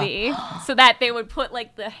movie, so that they would put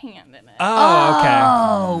like the hand in it. Oh,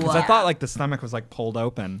 okay. Because I thought like the stomach was like pulled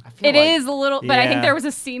open. It is a little, but I think Yeah. there was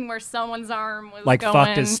a scene where someone's arm was Like going,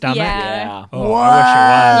 fucked his stomach? Yeah. Oh, I wish it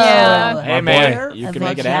was. Yeah. Hey man, you can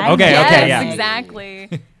make it happen. Okay, Yes, okay, yeah. exactly.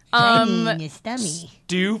 Your stomach.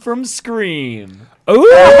 Stu from Scream.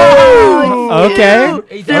 Ooh. Okay.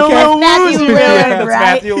 Matthew Lillard, That's right?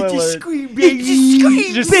 Matthew Lillard. Just scream,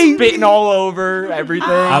 baby. Just spitting all over everything.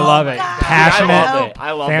 I love it. Passionate. I love it.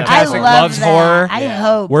 I love that. Fantastic. I love Loves that. horror. I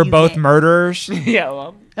hope We're you both get- murderers. Yeah,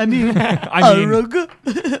 well, I mean, I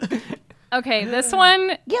mean, Okay, this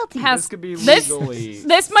one guilty. has this could be this. legally.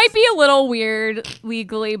 This might be a little weird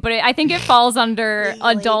legally, but I think it falls under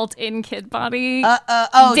adult in kid body.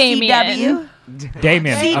 Damien. CW?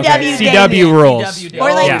 Damien. CW Okay. Damien. CW rules.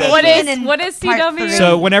 Or like Yeah. Damien What in is part CW? three.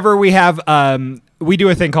 So whenever we have, we do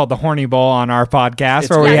a thing called the Horny Bowl on our podcast, It's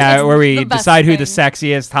where we great. have It's where we the best decide who the thing.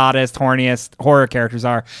 sexiest, hottest, horniest horror characters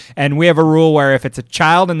are, and we have a rule where if it's a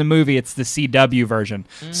child in the movie, it's the CW version.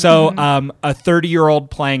 So a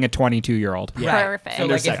 30-year-old playing a 22-year-old. Perfect. So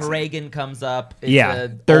like if sexy. Reagan comes up, it's Yeah, a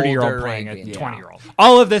 30-year-old older playing a Reagan. 20-year-old.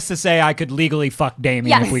 All of this to say, I could legally fuck Damien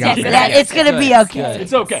Yes, if we got yes, rid yes. of it. It's gonna be okay.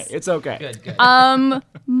 It's okay. It's okay. Good, good.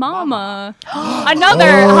 Mama. Another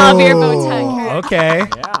Javier Botet. Okay.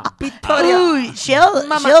 Yeah. Ooh, she'll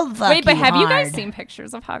fuck Wait, but you have you guys hard. seen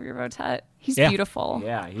pictures of Javier Botet? He's Yeah. beautiful.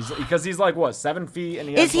 Yeah, he's like what 7 feet and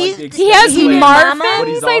he Is has like he- the He has He did Marfan's. Mama? But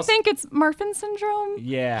he's I also- think it's Marfan syndrome.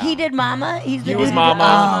 Yeah. He did Mama? He's the He was dude Mama. Oh,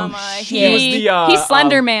 Mama. shit. He was the, he's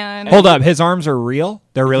Slender Man. Hold up, his arms are real?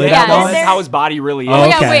 They're really Yeah, that is long? That's how his body really is. Oh, Oh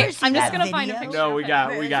yeah, okay. wait. I'm That just gonna find a video? picture. No, of we him.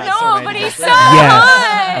 got so No, many. but he's so Yes.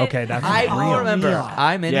 hot. Okay, that's I real. remember.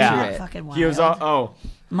 I'm into Yeah. it. Fucking He was wild.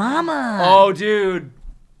 Mama. oh dude,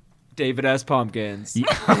 David S. Pumpkins.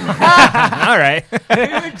 All right. We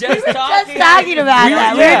were just Just talking. talking about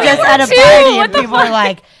that. We yeah. were just at a Too. party What and the people were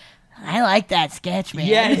like, I like that sketch, man.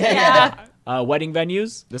 Yeah. Wedding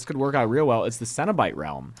venues. This could work out real well. It's the Cenobite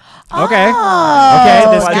realm. Okay. Oh,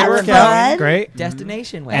 Okay, this that's could work out. fun. Great.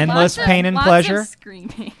 Destination way. Endless pain and pleasure. Lots of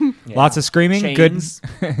screaming. Lots of screaming. Chains.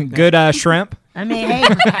 Good shrimp. I mean,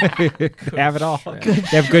 hey, They have it all. They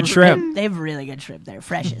have good shrimp. they have really good shrimp there,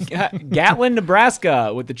 freshest. Gatlin,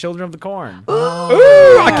 Nebraska, with the Children of the Corn. Ooh,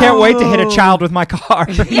 I can't wait to hit a child with my car.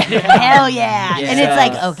 Hell yeah. And it's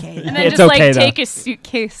like, okay. And then It's just okay, like though. take a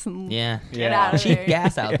suitcase and Yeah. get out of Cheap there.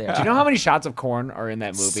 gas out there. Do you know how many shots of corn are in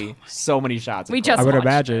that movie? So many shots. Of We corn. just I would watched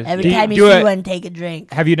imagine. Every Do time do you see it- one, take a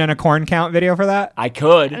drink. Have you done a corn count video for that? I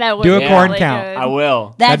could. That would Do a be corn really count. good. I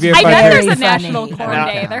will. That's be a I fun bet very there's a funny. national corn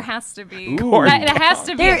Yeah. day. There has to be. Ooh. It has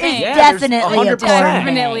to be There a thing. is Yeah, there's definitely a 100%. corn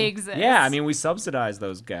Definitely day. exists. Yeah, I mean, we subsidize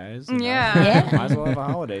those guys. you know. Yeah. Yeah. Might as well have a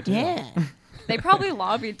holiday, too. Yeah. They probably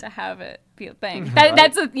lobbied to have it be a thing.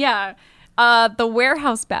 That's a yeah. The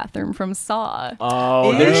warehouse bathroom from Saw.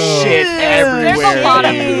 Oh, there's shit everywhere. There's a lot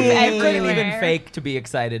of dude. poop I couldn't even everywhere. fake to be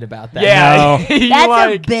excited about that. Yeah. No. You That's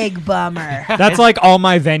like, a big bummer. That's like all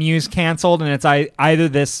my venues canceled, and it's either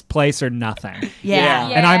this place or nothing. Yeah.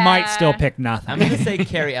 Yeah. And I might still pick nothing. I'm gonna say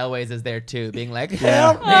Carrie Elways is there too, being like,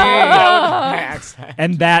 Yeah. help me. Max.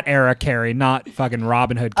 And that era Carrie, not fucking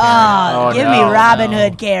Robin Hood Carrie. Oh, give me no, Robin no.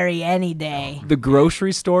 Hood Carrie any day. The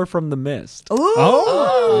grocery store from The Mist. Ooh,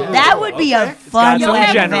 Oh. that would be a fun got You'll some wedding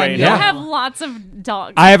have, generator. venue. you'll Yeah. have lots of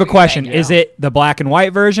dogs. I have a question. Yeah. Is it the black and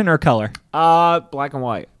white version or color? Black and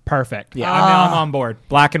white. Perfect. Yeah. I'm on board.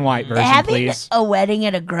 Black and white version, Having please. a wedding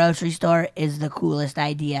at a grocery store is the coolest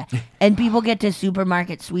idea, and people get to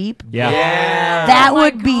supermarket sweep. Yeah. That Oh my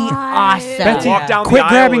would be God. awesome. Betsy, Walk down quit the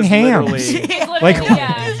grabbing aisle is hams. literally- It's Like- literally,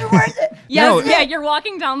 yeah. Is it worth it? Yes, No. yeah, you're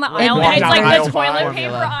walking down the aisle walk and it's down like aisle the toilet five.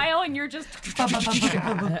 paper aisle and you're just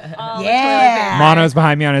Yeah. Mono's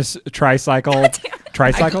behind me on his tricycle.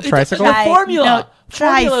 Tricycle? Tricycle? Tri- Formula. no,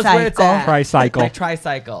 Formula's where it's at. Tricycle. Like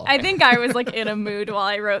tricycle. I think I was like in a mood while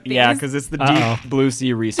I wrote these. Yeah, because it's the Uh-oh. Deep Blue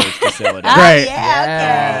Sea Research Facility. Oh, Great.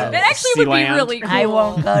 yeah, okay. that actually would be Sealand. really cool. I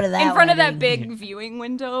won't go to that. in front of that wedding. big viewing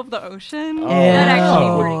window of the ocean. Oh. That actually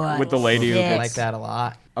Ew. pretty cool. With the lady who Yeah. I gets... like that a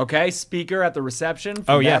lot. Okay, speaker at the reception. From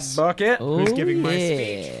Oh, that yes. bucket. Who's Ooh, giving my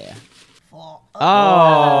yeah. speech?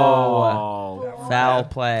 Oh. Foul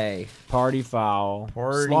play. Party foul.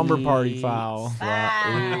 Slumber party foul.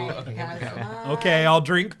 Okay, I'll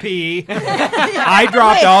drink pee. I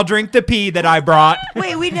dropped. I'll drink the pee that I brought.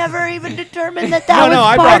 Wait, we never even determined that No, was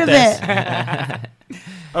I part brought of this. it.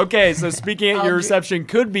 Okay, so speaking at your reception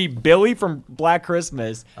could be Billy from Black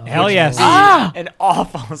Christmas. Hell yes. An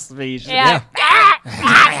awful speech. Yeah.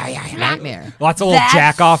 Nightmare. Lots of little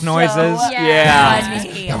jack off noises. Yeah. Funny.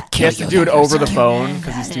 He has to do it over the phone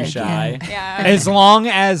because he's too shy. Yeah. As long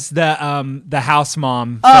as the house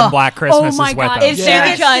mom from Black Christmas oh my is with God. us. If she Yeah.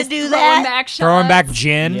 could just Do throwing that? back shots. Throwing back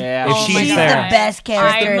gin. Yeah. If Oh she's my She's God. there. the best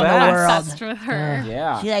character in the I'm world. obsessed with her.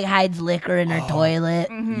 Yeah. She like hides liquor in her toilet.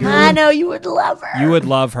 I know you would love her. You would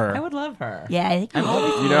love her. I would love her. Yeah, I think you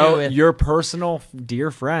would. You know, your personal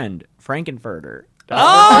dear friend, Frankenfurter.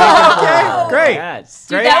 Oh, okay. Great. Yes.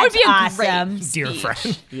 Dude, that would be a awesome. great Dear speech.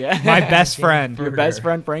 friend. Yeah. My best friend. Your best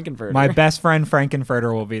friend, Frankenfurter. My best friend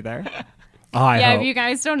Frankenfurter will be there. Oh, I Yeah, hope. if you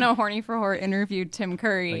guys don't know, Horny for Horror interviewed Tim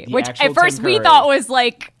Curry, Like the which actual at first Tim we Curry. thought was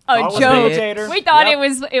like a Thought was joke. imitator. We thought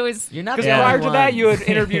Yep. it was. You're not Because the only prior to that, one. you had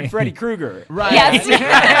interviewed Freddy Krueger. Right. Yes.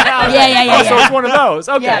 Yeah. So it's one of those.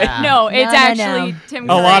 Okay. Yeah. No, it's No. actually Tim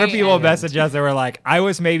A Curry. lot of people messaged us. They were like, I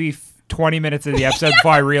was maybe 20 minutes of the episode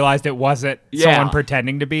before I realized it wasn't Yeah. someone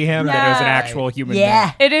pretending to be him, that it was an Yeah. actual human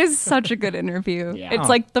Yeah. It is such a good interview. Yeah. It's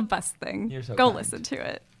like the best thing. You're so Go kind. listen to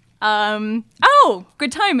it. Oh,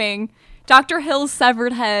 good timing. Dr. Hill's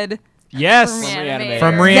severed head. being. Yes. From Reanimator.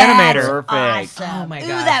 From That's Reanimator. Perfect. awesome. Oh my Ooh,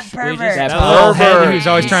 gosh. that We pervert. just- That That's little head pervert. who's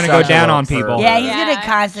always trying to go Such a down little on people. pervert. Yeah, he's Yeah, gonna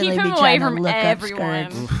constantly keep be him trying away to from look everyone.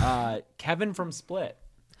 up skirts. Kevin from Split.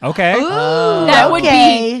 Okay. That would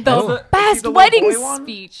Okay. be the Is the best little wedding boy one?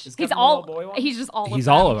 speech. Is He's Kevin the all. little boy one? He's just all. He's of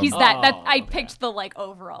them. all of them. He's that. Oh, I okay. picked the like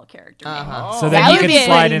overall character name. So then That you would can be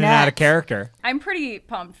slide pretty in and out of nuts. character. I'm pretty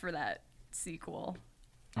pumped for that sequel.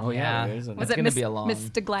 Oh yeah. Yeah. There's a- Was It's it gonna be a long-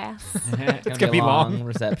 Mr. Glass? It's gonna be a long.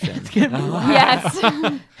 reception. Yes.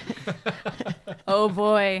 Oh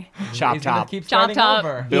boy. Chop He's gonna Top. keep Chop starting Top.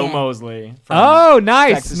 over. Bill Yeah. Mosley. from- Oh,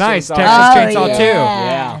 nice. Texas Nice. Chainsaw. Texas Oh, Chainsaw 2.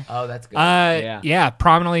 Yeah. Oh, that's good. Yeah.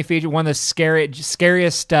 Prominently featured. One of the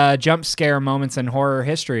scariest jump scare moments in horror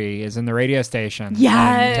history is in the radio station.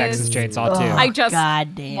 Yes. Texas Chainsaw 2. I just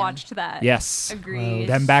Goddamn. watched that. Yes. Agreed.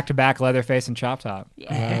 Them back to back, Leatherface and Chop Top.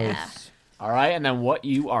 Yeah. All right, and then what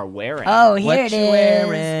you are wearing? Oh, here What it you is.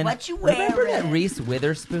 wearing? What you Remember that wearing? Reese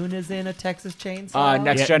Witherspoon is in a Texas Chainsaw?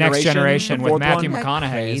 Next Yeah, Generation. Next Generation the with fourth Matthew one? McConaughey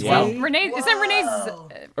as Crazy. well. Renee, is it Renee's?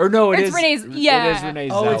 Or no, It's Renee's- yeah. It is Renee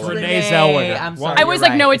Oh, it's Zellweger. Renee Zellweger. I'm Wow. sorry. I was you're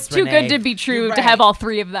like, no, right. it's too Renee. good to be true You're to have right. all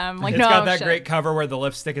three of them. Like, It's no, got that shit. great cover where the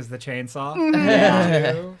lipstick is the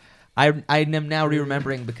chainsaw. I am now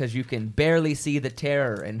remembering because you can barely see the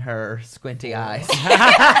terror in her squinty eyes.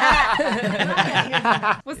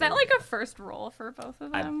 Was that like a first role for both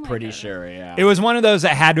of them? I'm Like, pretty sure, yeah. It was one of those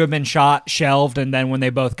that had to have been shelved, and then when they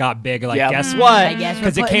both got big, like, Yep. guess what? I guess we're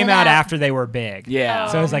Because it putting came it out out. after they were big. Yeah.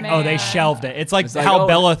 So it was like, oh, they man. shelved it. It's like It's like, how oh,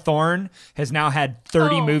 Bella Thorne has now had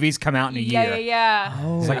 30 Oh. movies come out in a Yeah, year.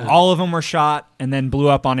 yeah. It's like all of them were shot and then blew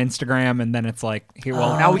up on Instagram, and then it's like, here,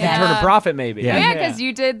 well, now we can turn a profit, maybe. Yeah. Yeah, because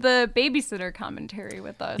you did the babysitter commentary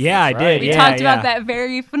with us. Yeah, I That's did. right. We yeah, talked yeah. about that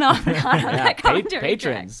very phenomenon on Yeah, that commentary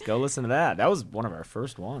patrons, go listen to that. That was one of our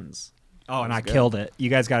first ones. Oh, and I good. killed it. You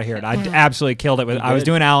guys got to hear it. I absolutely killed it. I was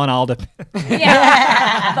did. doing Alan Alda. track.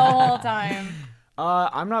 Yeah, the whole time.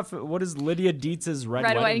 I'm not. What is Lydia Dietz's Red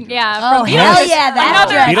Wedding Dress? Yeah. Oh, from hell Beetlejuice. yeah, that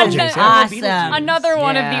Another, dress Beetlejuice, is yeah. awesome. another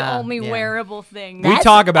one of the Yeah, only yeah. wearable things. We That's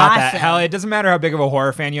talk about that. awesome. How it doesn't matter how big of a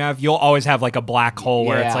horror fan you have, you'll always have like a black hole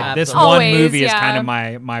where it's Yeah, like this absolutely. one Always, movie is yeah. kind of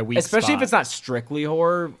my weak Especially if spot. it's not strictly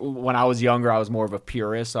horror. When I was younger, I was more of a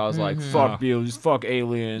purist. So I was like, fuck Beetlejuice, fuck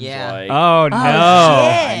aliens. Yeah. Like, Oh no! shit.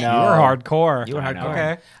 I You know. were hardcore. You were I know. hardcore.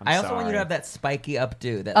 Okay. I also want you sorry. to have that spiky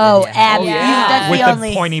updo. That Oh, Lydia ab- has. you- yeah. that's With the the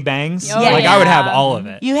only. pointy bangs, Oh, like I would yeah. have all of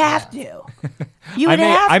it. You have to. You I would may,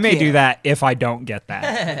 have I may to. do that if I don't get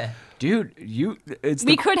that. dude, it's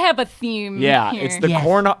We the, could have a theme. yeah, here. it's the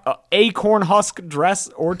Yes. corn husk dress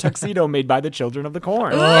or tuxedo made by the children of the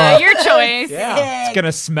corn. Yeah, your choice. Yeah. It's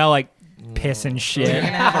gonna smell like piss and You're shit. gonna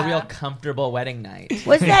have a real comfortable wedding night.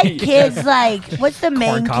 What's that kid's like? What's the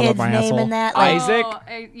main cob up kid's my name asshole. in that? Like, Isaac?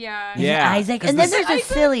 Yeah. is it Yeah. Isaac. 'Cause And then this- there's a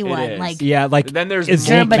silly one. is. Like Yeah, like Then there's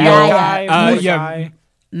Ezekiel. Jebediah. Yeah,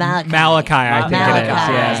 Malachi. Malachi, I think it is.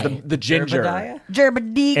 Malachi. Yeah. Yes, the ginger. Jebediah?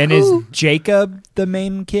 Jerbadiku. And is Jacob the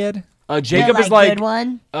main kid? Jacob The, is like good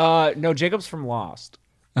one. no, Jacob's from Lost.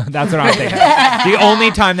 That's what I'm thinking. The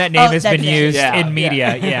only time that name Oh, has that's been it. used Yeah, in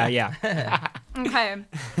media. Yeah. Okay.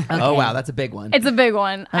 Oh wow, that's a big one. It's a big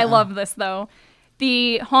one. I love this though.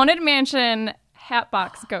 The Haunted Mansion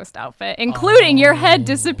Hatbox ghost outfit, including your head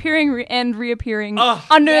disappearing and reappearing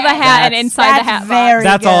under the hat and inside the hat box.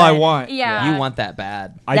 That's all I want. Yeah. You want that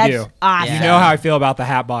bad. I do. Awesome. You know how I feel about the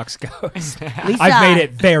Hatbox Ghost. We I've saw made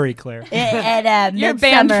it very clear. At You're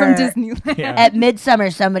banned from Midsummer- Disneyland. At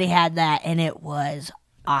Midsummer, somebody had that, and it was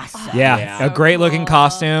awesome. Yeah, a great looking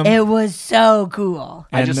costume. It was so cool.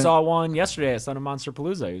 I And just the- saw one yesterday at Son of Monster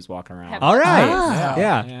Palooza. He was walking around. All right. Oh.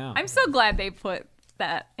 Yeah. I'm so glad they put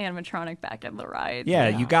that animatronic back in the ride. Yeah,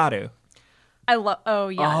 you got to. I love. Oh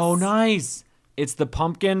yes. Oh, nice. It's the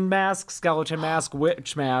pumpkin mask, skeleton mask,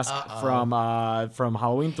 witch mask from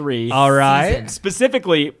Halloween 3. All right.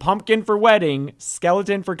 Specifically, pumpkin for wedding,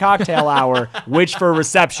 skeleton for cocktail hour, witch for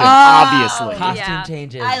reception, obviously. Costume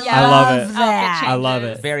changes. I love it. that. I love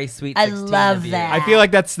it. Very sweet. I 16 love of you. that. I feel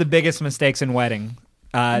like that's the biggest mistakes in wedding.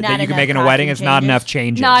 That you can enough make in a wedding costume is not changes. enough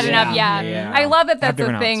changes. Not enough. Yeah. Yeah. I love that. That's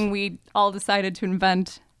different a thing we all decided to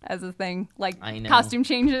invent as a thing, like I know. costume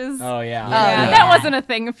changes. Oh, yeah. That wasn't a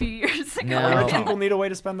thing a few years ago. No. People need a way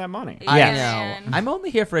to spend that money. I Yes. know. I'm only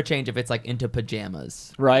here for a change if it's like into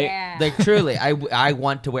pajamas. Right? Like truly, I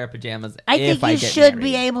want to wear pajamas. I if think you get should married.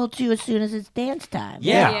 be able to as soon as it's dance time.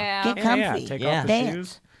 Yeah. Yeah. Get Yeah, comfy. Take Yeah. off the Dance.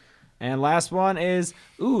 shoes. And last one is,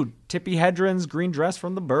 Tippy Hedren's green dress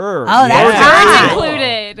from the bird. Oh, that's Birds hot. are Birds cool.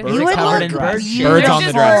 included. Birds You are would covered look in dress. beautiful. Birds They're on the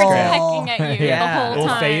just dress. birds Great. pecking at you Yeah. the whole Little,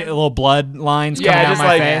 time. little blood lines coming Yeah, down just my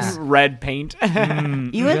like face. red paint.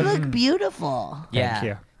 You would look beautiful. Yeah. Thank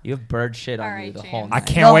you. You have bird shit on All you right, the James. whole night. I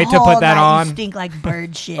can't wait to The put that whole night on. You stink like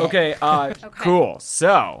bird shit. Okay, cool.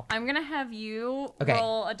 So, I'm gonna have you Okay.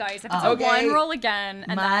 roll a dice. If it's Okay. a one, roll again,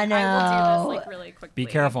 and then I will do Mono. this like really quickly. Be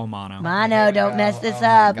careful, Mono. Mono, don't mess this Oh my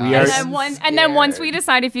up. God. We are- And then once we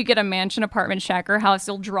decide if you get a mansion, apartment, shack, or house,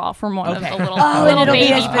 you'll draw from one of Okay. the little Oh, little and it'll be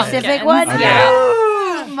baby a specific pumpkins. one? Okay. Yeah. Ooh,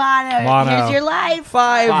 Mono. Mono. Here's your life.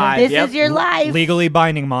 Five. This Yep. is your life. Legally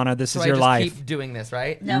binding, Mono. This So is I your just life. keep doing this,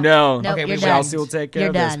 right? no. Nope, Okay, you're we done. Chelsea will take care You're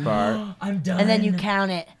of this done. part. I'm done. And then you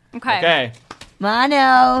count it. Okay. Okay.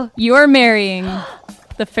 Mono. You are marrying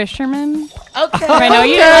the fisherman. Okay. I know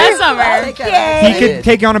you last summer. Okay. He could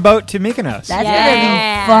take you on a boat to Mykonos. That's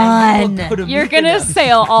Yeah. gonna be fun. You're gonna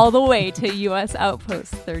sail all the way to U.S.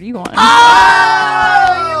 Outpost 31.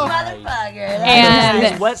 Oh, you motherfucker. And-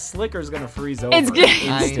 This wet slicker's gonna freeze over. It's good.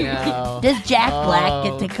 I know. Does Jack Black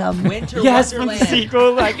get to come? Winter Yes, from the Wonderland.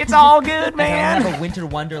 sequel. Like, it's all good, I'm gonna man. have a Winter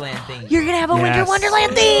Wonderland thing. You're gonna have a Winter Yes.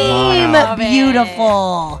 Wonderland theme. Love it.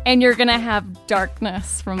 Beautiful. And you're gonna have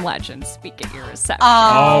darkness from Legend speak at your reception.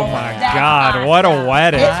 Oh my that's God! What a awesome.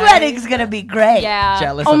 wedding! This wedding's gonna be great. Yeah.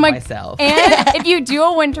 Jealous oh of my myself. And if you do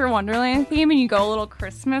a Winter Wonderland theme and you go a little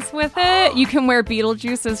Christmas with it, you can wear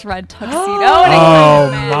Beetlejuice's red tuxedo. And it Oh,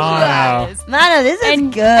 kind of Mono. matches. Mono, this is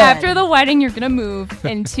And good. after the wedding, you're gonna move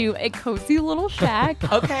into a cozy little shack.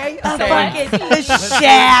 Okay. a Okay. fucking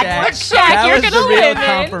shack. What shack That you're was gonna the real live in?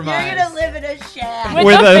 compromise. You're gonna live in a shack.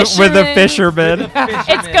 With with the the fisherman.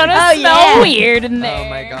 It's gonna Oh, smell yeah. weird in there. Oh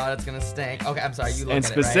my God, it's gonna stink. Okay, I'm sorry. You look And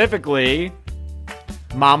at it, right? specifically,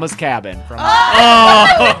 Mama's Cabin from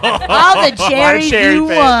All the cherries cherry you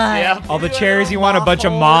pits. want. Yep. All the cherries you want, a bunch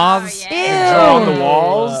of moths. Ew. Draw on the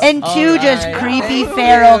walls. And two just Alright. creepy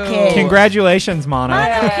feral kids. Congratulations, Mono.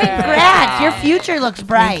 Congrats. Your future looks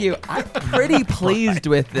bright. Thank you. I'm pretty pleased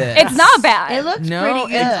with this. It's not bad. It looks No, pretty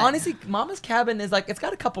good. and honestly, Mama's Cabin is like it's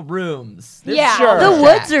got a couple rooms. There's Yeah. Sure. the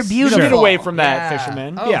woods are You beautiful. get away from that, Yeah.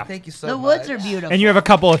 fisherman. Oh, Yeah. thank you so The much. woods are beautiful. And you have a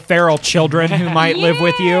couple of feral children who might live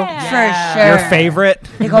with you. Yeah. For sure. Your favorite.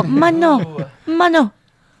 They go, Mano, Mano,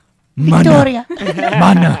 Mono. Victoria,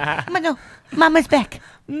 Mono. Mano, Mama's back.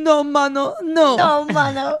 No, mano, no. No,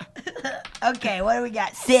 Mano. Okay, what do we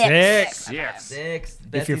got? Six. Six.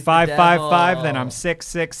 If you're Betsy's the 555, then devil. I'm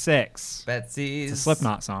 666. Betsy's It's a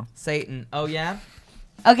Slipknot song. Satan. Oh yeah.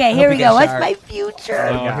 Okay, here hope we you go. get What's sharp. my future?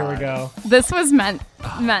 Oh, here we go. This was meant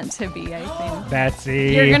to be, I think.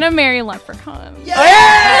 Betsy. You're gonna marry Leprechaun.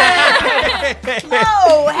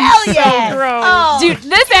 Oh, hell yeah. gross. Oh, Dude,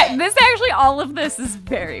 this actually, all of this is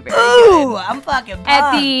very, very Ooh, good. I'm fucking pumped.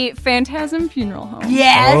 At the Phantasm Funeral Home.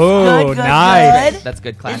 Yes, Oh, good, good, nice. good. That's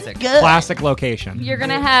good. This Classic. is good. Classic location. You're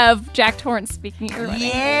gonna have Jack Torrance speaking at your wedding.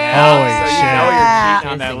 Yeah. Holy So you shit. know you're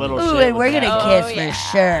cheating on that little Ooh, shit. and we're with gonna that. kiss Oh, yeah.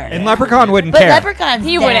 for sure. And Leprechaun wouldn't but care. Leprechaun's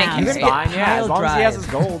He wouldn't. down. You're It's gonna get fine, yeah, as long as he has his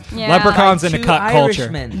gold. Yeah. Leprechaun's in a Two cut culture.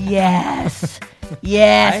 Irishmen. Yes. I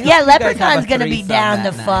Yes. hope Yeah, you guys have Leprechaun's a gonna be threesome down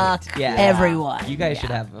to that fuck night. Yeah. everyone. You guys should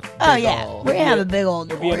have a Oh big yeah, ol' we're gonna have a big old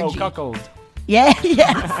Be an old orgy. cuckold. Yeah,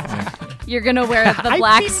 yes. You're gonna wear the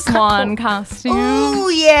black swan costume. Ooh,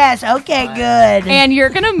 yes. Okay, good. And you're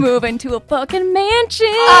gonna move into a fucking mansion.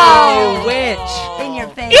 Oh, witch. in your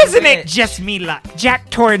face. Isn't it just me luck? Jack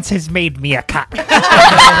Torrance has made me a cut.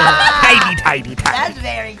 Tidy, tidy, tidy. That's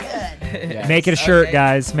very good. Yes. Make it a shirt, Okay.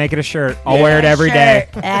 guys. Make it a shirt. I'll wear it every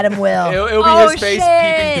Shirt. day. Adam will. It'll be Oh, his face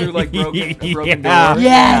shit. peeking through like broken Yeah. doors.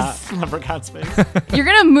 Yes. Yeah. Leprechaun's face. You're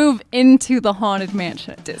gonna move into the haunted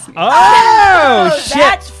mansion at Disney. Oh, shit.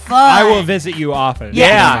 That's fun. I will visit you often.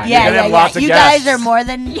 Yeah. Yeah, You're gonna yeah, have lots of You guests. guys are more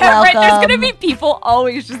than Yeah, right. welcome. There's gonna be people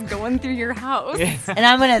always just going through your house. And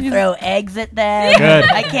I'm gonna throw eggs at them.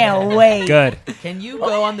 Good. I can't wait. Good. Can you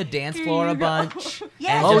go on the dance floor a bunch?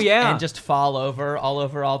 Yeah. And Oh, just, yeah. and just fall over all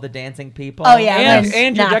over all the dancing people. Oh, yeah.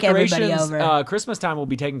 And your knock everybody decorations, over. Christmas time will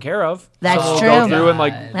be taken care of. That's so we'll true. Go through and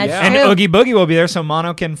That's yeah. And true. Oogie Boogie will be there so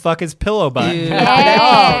Mono can fuck his pillow butt. Dude.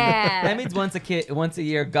 Yeah. That means once a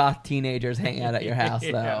year, goth teenagers hang out at your house,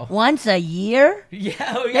 though. Once a year? Yeah,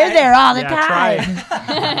 oh, yeah. They're there all the Yeah, try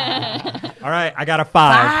time. All right, I got a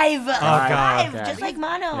 5. Five. God. Five. Just like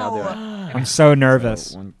Mono. I'll do it. I'm so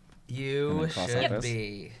nervous. You cross should out this.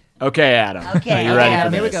 be. Okay, Adam. Okay, Are you okay, ready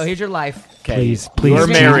Adam. for Here we this? go. Here's your life. Okay. Please, please. You're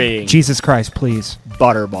Jesus- marrying Jesus Christ, please.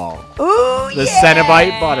 Butterball. Ooh, The yeah.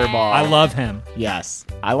 Cenobite Butterball. I love him. Yes.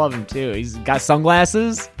 I love him too. He's got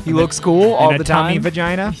sunglasses. He looks cool all and the a tummy time.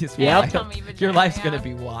 vagina. Yep. Your life's gonna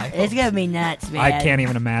be wild. It's gonna be nuts, man. I can't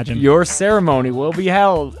even imagine. Your ceremony will be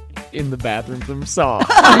held in the bathrooms themselves.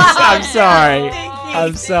 I'm sorry.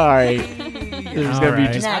 I'm sorry. There's All gonna be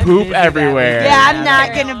right. just Nah. poop everywhere. Yeah, I'm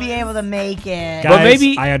not gonna be able to make it. Guys, But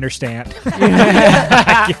maybe- I understand.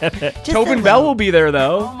 I get it. Just a Tobin little. Bell will be there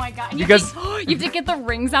though. Oh my god! Because- you have to get the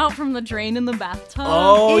rings out from the drain in the bathtub.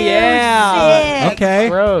 Oh Ew, yeah. sick. Okay.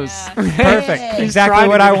 Gross. Perfect. He's Exactly trying to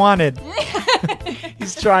what I get- wanted.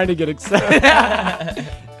 He's trying to get excited.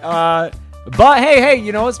 But hey,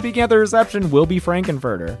 you know what? Speaking at the reception, will be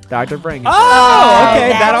Frankenfurter, Dr. Frankenfurter. Oh, okay.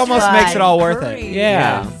 that's That almost makes fun. it all worth it. Hurry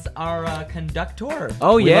Yeah. is our conductor.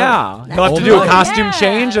 Oh We yeah, love- he'll have to do a Oh, costume yeah.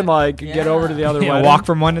 change and like get over to the other Yeah, wedding. walk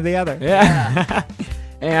from one to the other. Yeah.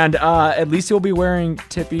 And at least he'll be wearing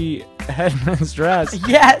Tippy Hedman's dress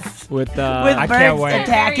Yes. with With I birds can't wait.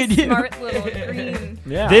 attacking Very you. smart little green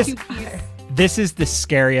yeah. This two-piece. this is the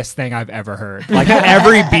scariest thing I've ever heard. Like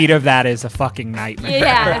every beat of that is a fucking nightmare.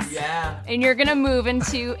 Yes. Yeah. And you're gonna move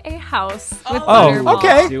into a house with Oh, Butterball.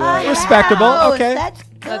 okay. Do it. Respectable. House, Okay. That's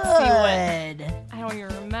good. Let's see I don't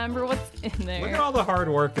even remember what's in Look at there. all the hard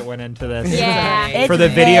work that went into this. Yeah. It's For the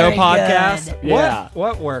video very podcast. good. Yeah.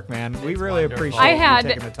 What work, man? We really wonderful. appreciate I you had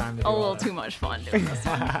taking the time to do a all little that. too much fun doing this.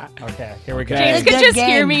 Okay, here we go. Okay. James It's a could good just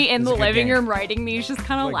hear game. me in the It's a good living game. room writing these, just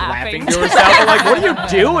kind of Like laughing laughing. to herself. I'm like, what are you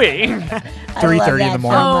doing? I love 3:30 in that the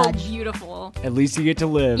morning. Oh, So much. beautiful. At least you get to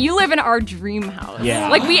live. You live in our dream house. Yeah.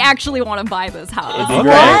 Like, we actually want to buy this house. It'd be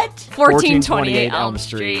What? great. 1428 Elm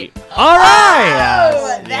Street. All right.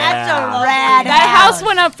 Oh, that's Yeah. a rad That house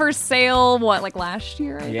went up for sale, what, like last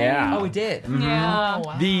year? I think? Yeah. Oh, we did. Yeah. Oh,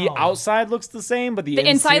 wow. The outside looks the same, but the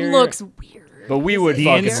inside interior- looks weird. But we would The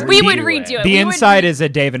fucking ins- We would redo redo it. The We would inside is a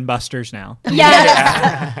Dave and Buster's now.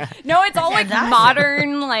 Yes. No, it's all like Sounds awesome.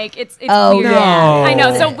 modern. Like it's Oh, weird. yeah. I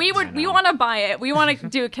know. So No. we want to buy it. We want to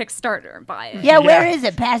do a Kickstarter and buy it. Yeah, where is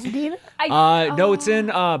it? Pasadena? No, it's in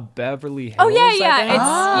Beverly Hills. Oh yeah, I yeah. think. It's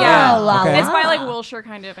Oh, la Okay. It's by la. like Wilshire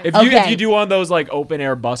kind of. If Okay. you do one of those like open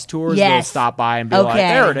air bus tours, they'll Yes. stop by and be Okay. like,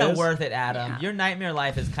 "There it Kinda is." worth it, Adam. Your nightmare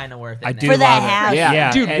life is kind of worth it. I now. do For that love it. house. Yeah,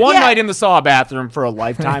 Yeah. dude. And- One Yeah. night in the Saw bathroom for a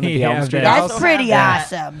lifetime at the Elm Yeah, Street man. house. That's pretty That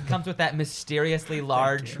awesome. Comes with that mysteriously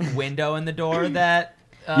large window in the door that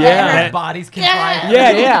Yeah. bodies can fly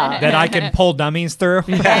through. Yeah. That I can pull dummies through.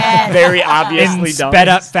 Yes. Very In obviously done. sped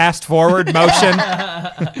up, fast forward motion.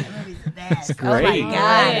 That's great. Oh my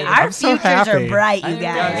God. Good. Our I'm so futures happy. are bright, you I'm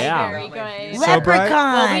guys. Yeah. Very good. So bright.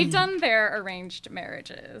 Leprechaun. Well, we've done their arranged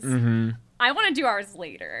marriages. Mm-hmm. I want to do ours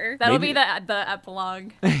later. That'll Maybe- be the epilogue.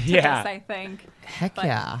 To Yeah. this, I think. Heck But-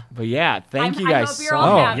 yeah. But yeah, thank you I guys hope you're so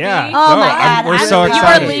all much. happy. yeah. Oh my I'm- God, We're I'm so You are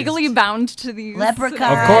excited. legally bound to these.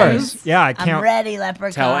 Leprechaun. Of course. Yeah, I I'm can't. ready,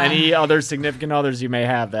 Leprechaun. Tell any other significant others you may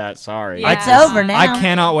have that. Sorry. Yeah. It's over now. I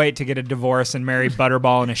cannot wait to get a divorce and marry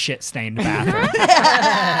Butterball in a shit-stained bathroom.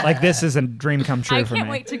 Like this is a dream come true I for can't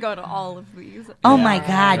me. wait to go to all of these. Oh my God,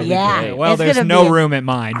 That'll be yeah. great. Well, It's there's gonna no be a room at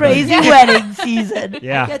mine. but- Crazy wedding season.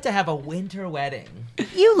 Yeah. I get to have a winter wedding.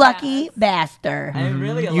 You lucky bastard. I'm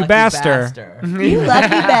really a You lucky bastard. You lucky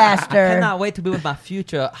bastard. Cannot wait to be with my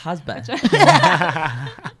future husband.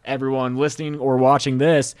 Everyone listening or watching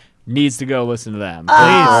this needs to go listen to them.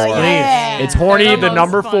 Oh, Please, yeah. It's Horny, They're the the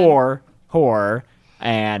number most fun. 4 horror,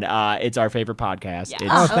 and it's our favorite podcast. Yeah. It's,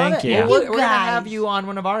 Oh, thank you. Yeah. We're gonna guys. have you on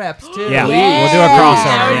one of our eps too. Yeah, Yeah. we'll do a That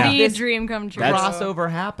crossover. would Yeah. be a This dream come true. That's- Crossover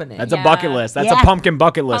happening. That's a Yeah. bucket list. That's Yeah. a pumpkin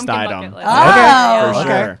bucket list Pumpkin item. bucket list. Oh, For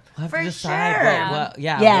Okay. sure. I'll have For to decide. sure. What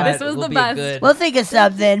This was will the be best. Good. We'll think of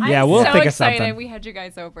something. Yeah, I'm we'll so think of excited something. we had you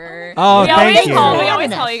guys over. Oh, we thank always you. Call, we Yeah.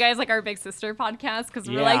 always call you guys like our big sister podcast because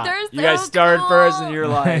we're like, they're so you guys started cool. first, and you're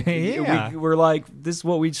like, Yeah. we're like, this is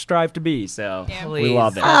what we strive to be. So Yeah. Please. we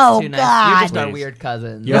love it. That's Oh, too nice. God. You're just our Please. weird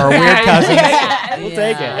cousins. You're our weird cousins. We'll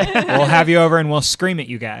take it. We'll have you over and we'll scream at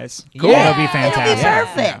you guys. Cool. It'll be It'll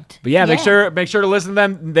fantastic. be perfect. But yeah, make sure to listen to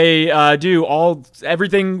them. They do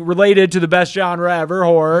everything related to the best genre ever,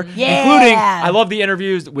 horror, Yeah. including I love the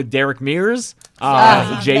interviews with Derek Mears,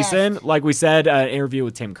 he's Jason. best. Like we said, an interview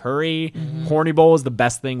with Tim Curry. Horny Bowl is the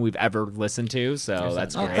best thing we've ever listened to, so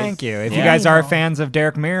that's Oh, great. thank you. If you Yeah. guys are fans of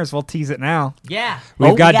Derek Mears, we'll tease it now. Yeah. We've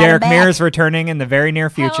got we got him Derek back. Mears returning in the very near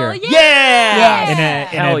future. Hell yeah. Yeah. In a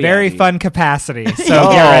Hell yeah, very dude. fun capacity. So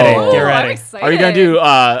Oh. get ready. Ooh, Get I'm ready. excited. Are you gonna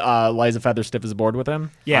do Liza Feather Stiff as a Board with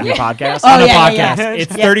him? Yeah. On your podcast? Oh, On a yeah, podcast. yeah.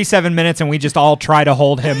 It's 37 minutes and we just all try to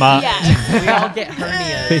hold him up. Yeah. We all get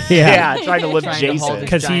hernias. Yeah, trying to lift Trying to hold Jason. his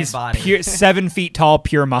Because giant he's body. pure, 7 feet tall,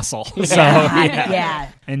 pure muscle. So, Yeah.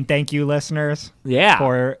 And thank you, listeners, Yeah.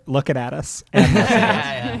 for looking at us. And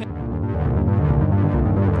Yeah.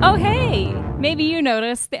 Oh, hey, maybe you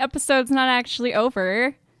noticed the episode's not actually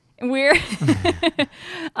over. We're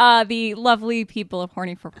the lovely people of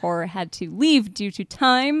Horny for Horror had to leave due to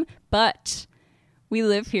time, but we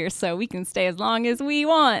live here so we can stay as long as we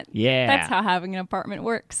want. Yeah. That's how having an apartment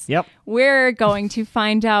works. Yep. We're going to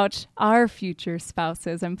find out our future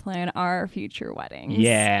spouses and plan our future weddings.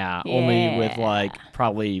 Yeah, only with Yeah. like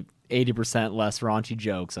probably 80% less raunchy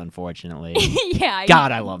jokes, unfortunately. Yeah.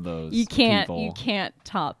 God, I love those. You can't people.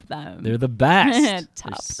 top them. They're the best.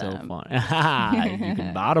 Top They're so them. fun. You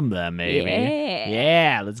can bottom them, maybe. Yeah.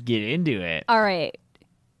 Yeah, let's get into it. All right.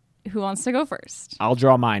 Who wants to go first? I'll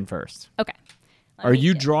draw mine first. Okay. Let Are me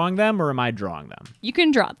you get- drawing them or am I drawing them? You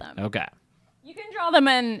can draw them. Okay. You can draw them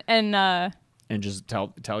and And just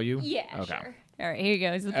tell you? yeah, Okay. sure. All right, here you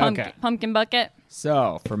go. It's the Okay. pumpkin bucket.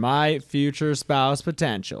 So, for my future spouse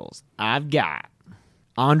potentials, I've got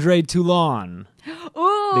Andre Toulon,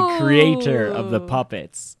 Ooh. the creator of the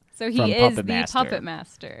puppets. So he from is Puppet the Master. puppet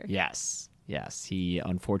master. Yes. Yes. He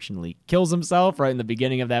unfortunately kills himself right in the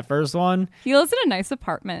beginning of that first one. He lives in a nice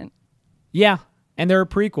apartment. Yeah. And there are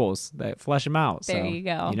prequels that flesh him out. There so, you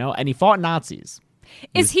go. You know, and he fought Nazis.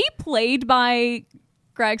 Is he played by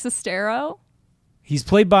Greg Sestero? He's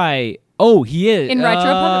played by he is In Retro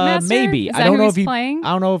Puppet Master? Maybe. Is I that don't who know he's if he playing?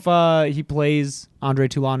 I don't know if he plays Andre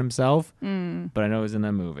Toulon himself, Hmm. but I know he's in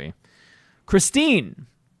that movie. Christine,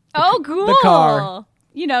 Oh, cool. the car.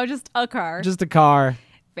 You know, just a car. just a car.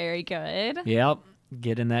 Very good. Yep.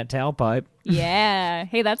 Get in that tailpipe. Yeah.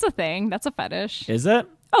 Hey, that's a thing. That's a fetish. Is it?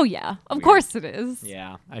 Oh, yeah. Of course it is.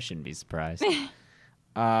 Yeah, I shouldn't be surprised.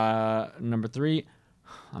 Number 3.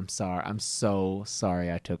 I'm sorry. I'm so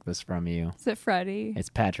sorry I took this from you. Is it Freddy? It's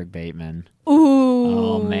Patrick Bateman. Ooh.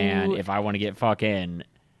 Oh man, if I want to get fucking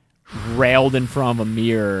railed in front of a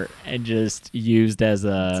mirror and just used as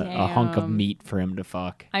a hunk of Damn. meat for him to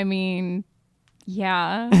fuck. I mean,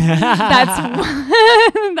 yeah.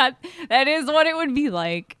 That is what it would be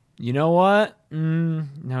like. You know what?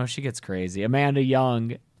 No, she gets crazy. Amanda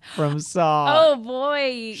Young from Saw. Oh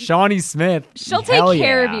boy. Shawnee Smith. She'll take Hell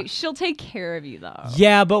care yeah. of you. She'll take care of you though.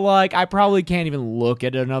 Yeah, but like I probably can't even look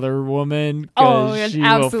at another woman Oh, because she will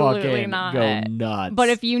absolutely fucking not. go nuts. But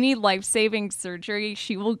if you need life-saving surgery,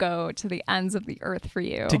 she will go to the ends of the earth for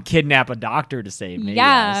you. to kidnap a doctor to save me,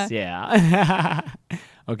 Yeah. yes, yeah.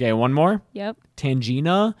 Okay, one more. Yep.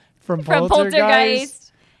 Tangina from From Poltergeist.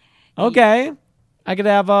 Poltergeist. Okay, I could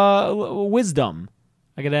have wisdom.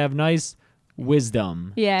 I could have nice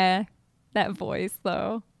wisdom. Yeah. That voice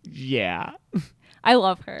though. Yeah, I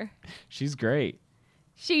love her. she's great.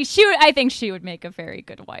 She would, I think she would make a very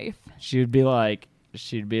good wife. She'd be like,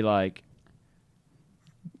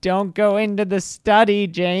 don't go into the study,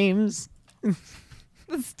 James.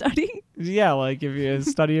 The study. Yeah, like if you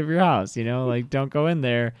study of your house, you know, like don't go in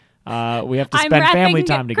there. We have to I'm spend wrapping family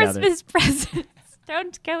time together. Christmas presents.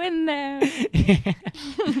 Don't go in there.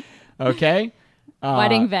 Okay.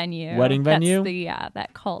 Wedding venue. Wedding venue? That's the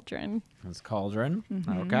that cauldron. That's Cauldron.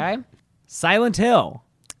 Mm-hmm. Okay. Silent Hill.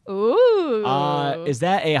 Ooh. Is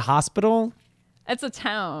that a hospital? It's a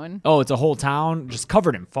town. Oh, it's a whole town just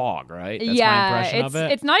covered in fog, right? That's my impression of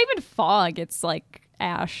it. It's not even fog. It's like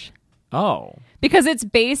ash. Oh. Because it's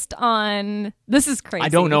based on. This is crazy. I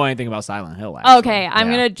don't know anything about Silent Hill, actually. Okay, I'm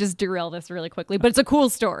Yeah. gonna just derail this really quickly, but it's a cool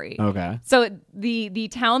story. Okay. So the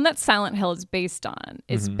town that Silent Hill is based on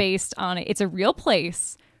is Mm-hmm. based on it's a real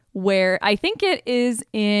place where I think it's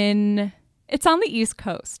on the East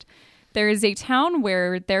Coast. There is a town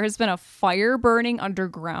where there has been a fire burning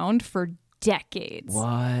underground for decades.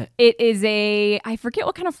 What? It is I forget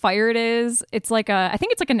what kind of fire it is. I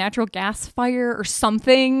think it's like a natural gas fire or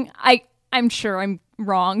something. I'm sure I'm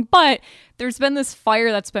wrong, but there's been this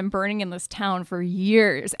fire that's been burning in this town for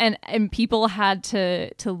years, and people had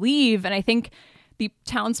to leave. And I think the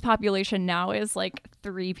town's population now is like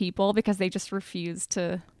 3 people because they just refuse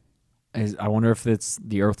to. I wonder if it's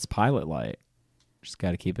the Earth's pilot light. Just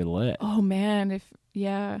got to keep it lit. Oh man, You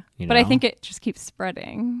but I know? think it just keeps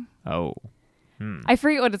spreading. Oh. I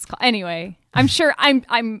forget what it's called. Anyway, I'm sure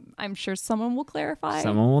I'm sure someone will clarify.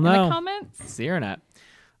 Someone will in know. the comments. It's the internet.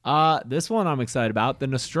 This one I'm excited about. The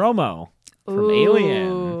Nostromo from Ooh.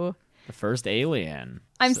 Alien. The first Alien.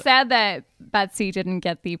 I'm sad that Betsy didn't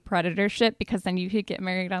get the Predator ship because then you could get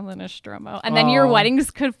married on the Nostromo, and then your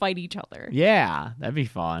weddings could fight each other. Yeah, that'd be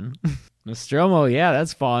fun. Nostromo, yeah,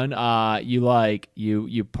 that's fun.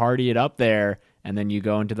 You party it up there, and then you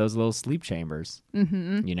go into those little sleep chambers,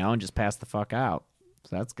 and just pass the fuck out.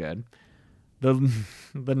 So that's good. The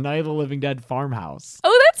Night of the Living Dead farmhouse.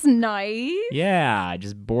 Oh, that's nice. Yeah, I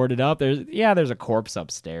just boarded up. There's a corpse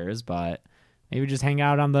upstairs, but maybe just hang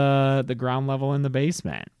out on the ground level in the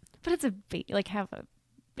basement. But it's have a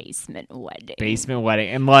basement wedding. Basement wedding,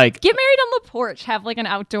 and like get married on the porch. Have like an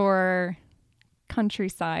outdoor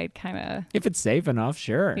countryside kind of. if it's safe enough,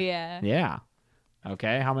 sure. Yeah. Yeah.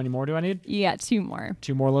 Okay, how many more do I need? Yeah, 2 more.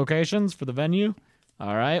 2 more locations for the venue.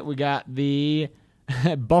 All right, we got the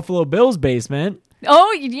Buffalo Bills basement.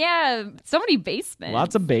 Oh yeah, so many basements.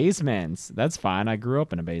 Lots of basements. That's fine. I grew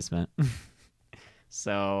up in a basement.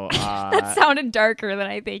 So that sounded darker than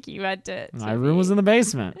I think you had to. my room was in the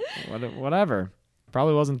basement. Whatever.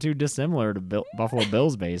 Probably wasn't too dissimilar to Buffalo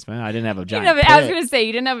Bill's basement. I didn't have a giant pit. I was gonna say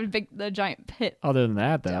you didn't have the giant pit Other than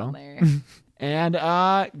that, though. down there.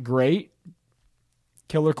 And great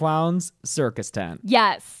Killer Clowns circus tent.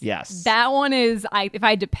 Yes. Yes. That one is. If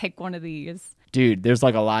I had to pick one of these. Dude, there's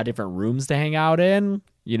like a lot of different rooms to hang out in.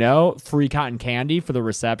 Free cotton candy for the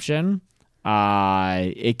reception.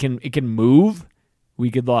 It can move. We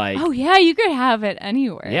could Oh yeah, you could have it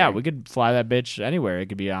anywhere. Yeah, we could fly that bitch anywhere. It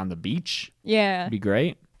could be on the beach. Yeah. It'd be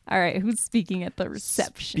great. All right, who's speaking at the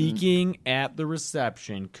reception? Speaking at the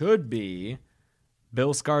reception could be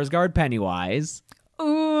Bill Skarsgård Pennywise.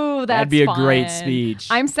 Ooh, that's That'd be a fun. great speech.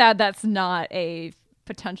 I'm sad that's not a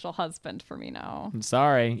potential husband for me now. I'm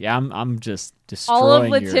sorry. Yeah, I'm just destroying All of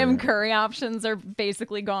the your... Tim Curry options are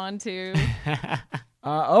basically gone too.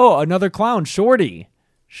 Another clown, Shorty.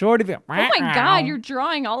 Shorty. Oh my God, you're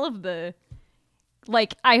drawing all of the.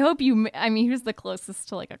 I hope you. I mean, who's the closest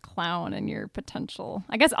to like a clown in your potential?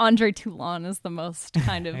 I guess Andre Toulon is the most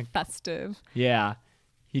kind of festive. Yeah,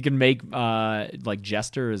 he can make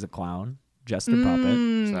Jester as a clown, Jester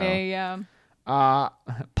puppet. So. Yeah.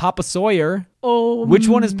 Papa Sawyer. Oh, which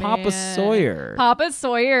one is man. Papa Sawyer? Papa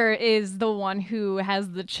Sawyer is the one who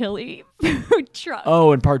has the chili food truck.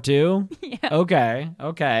 Oh, in part 2? Yeah.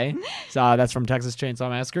 Okay. So that's from Texas Chainsaw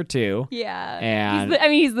Massacre 2. Yeah. And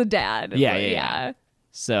he's the dad. Yeah.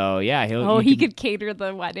 So yeah, he could cater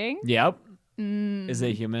the wedding. Yep. Is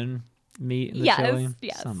it human meat in the Yes, chili?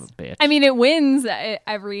 yes. Son of a bitch. I mean, it wins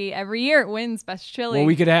every year. It wins best chili. Well,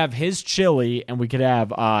 we could have his chili, and we could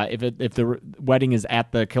have if the wedding is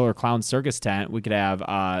at the Killer Clown Circus tent, we could have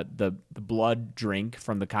the blood drink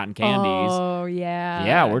from the cotton candies. Oh yeah.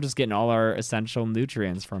 Yeah, we're just getting all our essential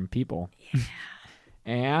nutrients from people. Yeah.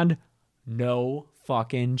 And no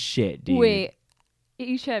fucking shit, dude. Wait,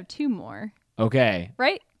 you should have 2 more. Okay.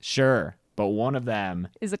 Right? Sure, but one of them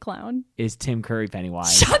is a clown. Is Tim Curry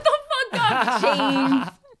Pennywise. Shut the fuck up, James.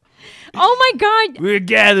 Oh my God. We're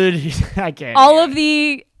gathered. I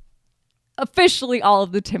can't. Officially all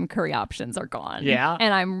of the Tim Curry options are gone. Yeah.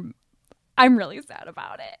 And I'm really sad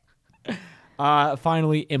about it.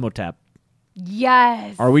 Finally, Imhotep.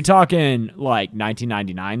 Yes. Are we talking like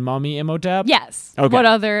 1999 Mummy Imhotep? Yes. Okay. What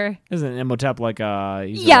other? Isn't Imhotep like I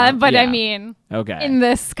yeah. mean, okay. In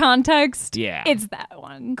this context, yeah, it's that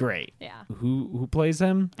one. Great. Yeah. Who plays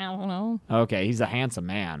him? I don't know. Okay, he's a handsome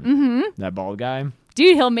man. Mm-hmm. That bald guy.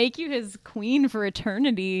 Dude, he'll make you his queen for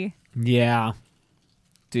eternity. Yeah.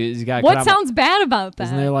 Dude, he's got. What sounds bad about that?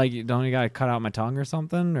 Isn't there don't you got to cut out my tongue or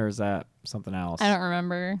something, or is that something else? I don't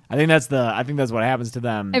remember. I think that's what happens to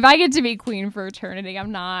them. If I get to be queen for eternity,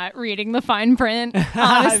 I'm not reading the fine print.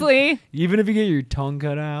 Honestly, even if you get your tongue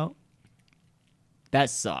cut out, that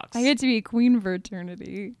sucks. I get to be queen for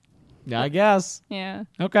eternity. I guess. Yeah.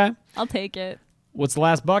 Okay. I'll take it. What's the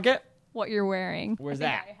last bucket? What you're wearing? Where's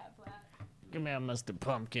that? Give me a Mr.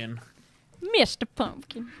 Pumpkin. Mr.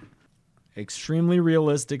 Pumpkin. Extremely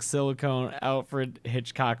realistic silicone Alfred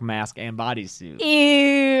Hitchcock mask and bodysuit.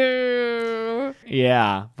 Ew.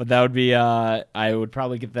 Yeah, but that would be I would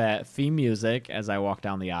probably get that theme music as I walk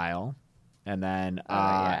down the aisle. And then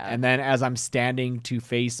and then as I'm standing to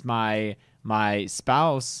face my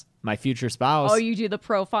spouse, my future spouse. Oh, you do the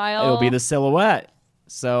profile? It'll be the silhouette.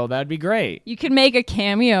 So that'd be great. You could make a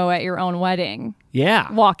cameo at your own wedding.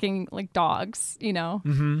 Yeah. Walking like dogs, you know.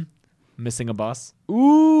 Mm-hmm. Missing a bus.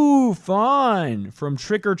 Ooh, fun. From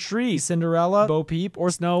Trick or Treat, Cinderella, Bo Peep, or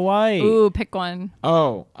Snow White. Ooh, pick one.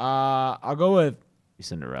 Oh, I'll go with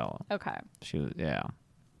Cinderella. Okay.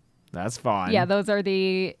 That's fun. Yeah, those are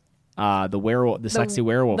the werewolf, the sexy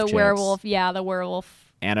werewolf The chicks. werewolf, yeah, the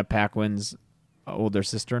werewolf. Anna Paquin's older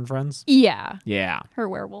sister and friends. Yeah. Yeah. Her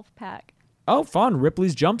werewolf pack. Oh, fun.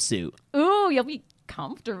 Ripley's jumpsuit. Ooh, you'll be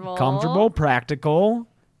comfortable. Comfortable, practical.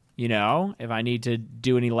 You know, if I need to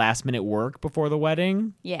do any last minute work before the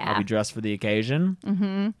wedding, yeah, I'll be dressed for the occasion.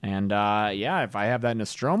 Mm-hmm. And if I have that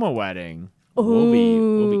Nostromo wedding, Ooh.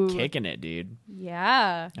 we'll be kicking it, dude.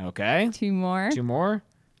 Yeah. Okay. Two more.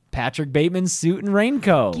 Patrick Bateman's suit and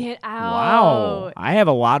raincoat. Get out. Wow. I have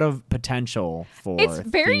a lot of potential for It's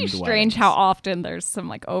very themed strange weddings. how often there's some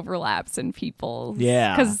like overlaps in people's.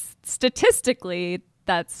 Yeah. Because statistically,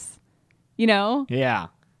 that's, you know. Yeah.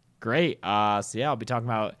 Great. I'll be talking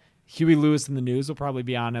about Huey Lewis in the News will probably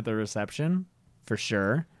be on at the reception for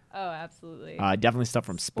sure. Oh, absolutely. Definitely stuff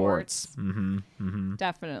from sports. Mm-hmm. Mm-hmm.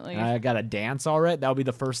 Definitely. I got a dance already. That'll be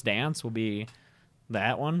the first dance. Will be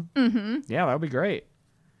that one. Mm-hmm. Yeah, that'll be great.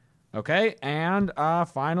 Okay, and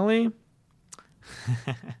finally,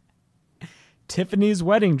 Tiffany's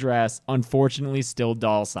wedding dress, unfortunately still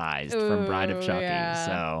doll-sized from Bride of Chucky. Yeah.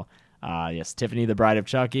 So, yes, Tiffany, the Bride of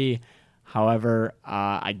Chucky. However,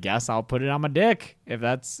 I guess I'll put it on my dick if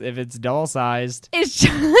it's doll-sized.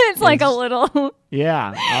 It's like a little.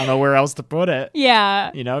 Yeah, I don't know where else to put it.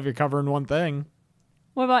 Yeah. You know, if you're covering one thing.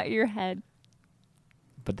 What about your head?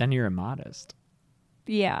 But then you're immodest.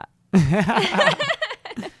 Yeah.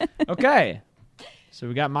 Okay. So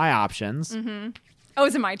we got my options. Mm-hmm. Oh,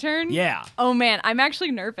 is it my turn? Yeah. Oh, man. I'm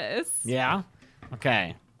actually nervous. Yeah?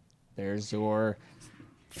 Okay. There's your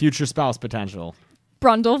future spouse potential.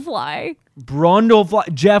 Brundlefly.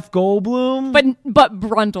 Brundlefly. Jeff Goldblum? But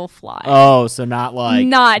Brundlefly. Oh, so not like...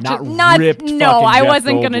 Not ripped no, fucking I Jeff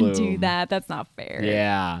wasn't going to Goldblum. do that. That's not fair.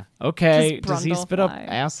 Yeah. Okay. Just Does he spit up Brundlefly.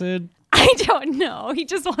 acid? I don't know. He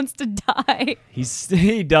just wants to die.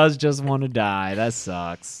 He does just want to die. That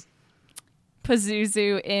sucks.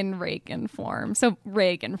 Pazuzu in Reagan form. So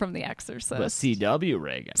Reagan from The Exorcist. But C.W.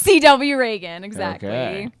 Reagan. C.W. Reagan, exactly.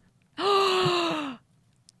 Okay.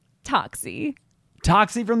 Toxie.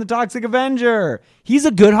 Toxie from the Toxic Avenger. He's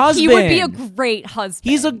a good husband. He would be a great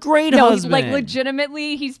husband. He's a great husband. Like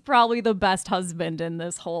legitimately, he's probably the best husband in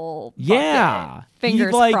this whole bucket. Yeah.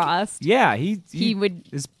 Fingers crossed. Yeah, he would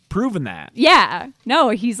is proven that. Yeah. No,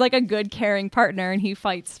 he's like a good caring partner and he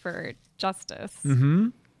fights for justice. Mm-hmm.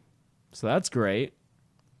 So that's great.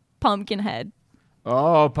 Pumpkinhead.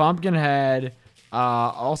 Oh, Pumpkinhead.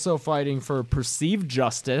 Also fighting for perceived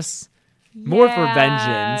justice. More for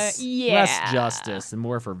vengeance. Yeah. Less justice and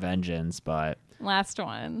more for vengeance, but Last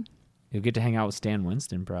one. you'll get to hang out with Stan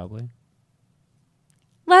Winston probably.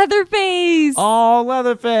 Leatherface. Oh,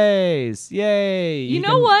 Leatherface. Yay. You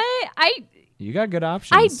know what? You got good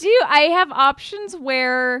options. I do. I have options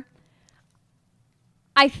where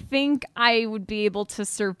I think I would be able to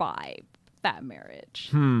survive that marriage.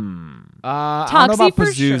 I don't know Toxie about for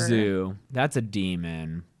Pazuzu. sure. That's a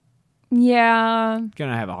demon. Yeah.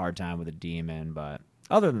 Gonna have a hard time with a demon, but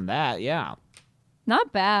other than that, yeah.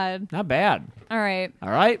 Not bad. Not bad. All right. All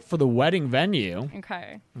right, for the wedding venue.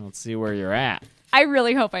 Okay. Let's see where you're at. I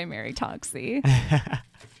really hope I marry Toxie.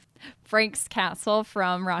 Frank's Castle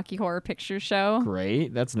from Rocky Horror Picture Show.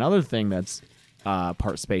 Great. That's another thing that's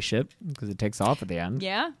part spaceship because it takes off at the end.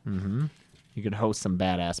 Yeah. Mm-hmm. You could host some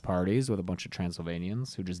badass parties with a bunch of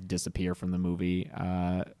Transylvanians who just disappear from the movie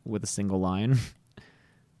with a single line.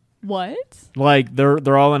 What? Like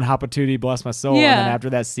they're all in Hapatootie, bless my soul, Yeah. and then after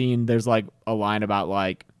that scene, there's like a line about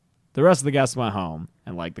like the rest of the guests went home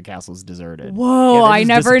and like the castle's deserted. Whoa, Yeah, they I just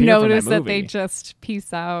never disappear from noticed that movie. they just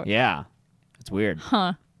peace out. Yeah, it's weird.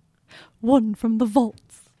 Huh. One from the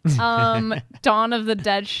vaults. Dawn of the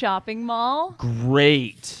Dead shopping mall.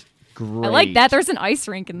 Great. I like that. There's an ice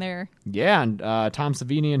rink in there. Yeah, and Tom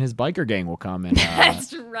Savini and his biker gang will come and That's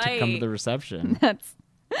to right. come to the reception. That's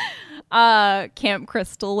Camp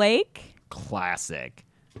Crystal Lake. Classic.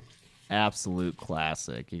 Absolute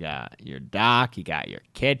classic. You got your dock, you got your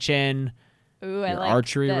kitchen, Ooh, I your like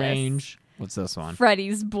archery this. range. What's this one?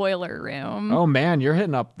 Freddy's boiler room. Oh man, you're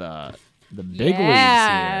hitting up the big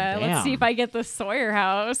yeah. leagues here. Let's see if I get the Sawyer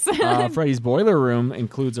house. Freddy's boiler room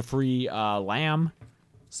includes a free lamb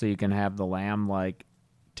so you can have the lamb like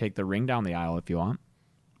take the ring down the aisle if you want.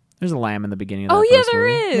 There's a lamb in the beginning of that Oh, yeah, first there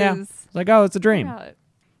movie. is. Yeah. It's like, oh, it's a dream. Yeah.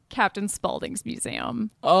 Captain Spaulding's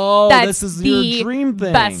museum. Oh, That's this is the your dream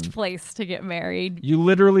thing. best place to get married. You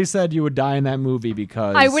literally said you would die in that movie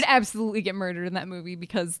because I would absolutely get murdered in that movie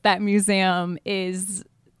because that museum is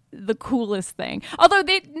the coolest thing. Although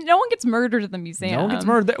no one gets murdered in the museum. No one gets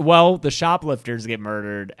murdered. Well, the shoplifters get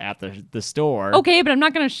murdered at the store. Okay, but I'm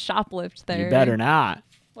not going to shoplift there. You better not.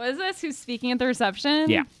 What is this? Who's speaking at the reception?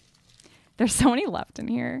 Yeah. There's so many left in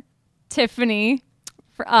here. Tiffany.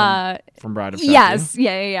 From Bride of Chucky. Yes.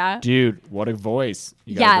 Yeah. Dude, what a voice.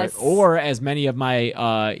 You got Yes. or as many of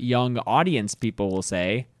my young audience people will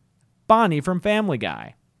say, Bonnie from Family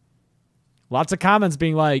Guy. Lots of comments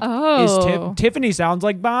being like, Oh. Tiffany sounds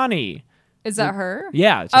like Bonnie. Is that her?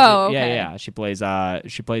 Yeah. Okay. Yeah. She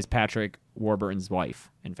plays Patrick Warburton's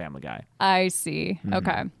wife in Family Guy. I see.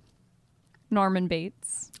 Okay. Norman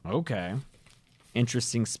Bates. Okay.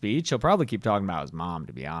 Interesting speech. He'll probably keep talking about his mom,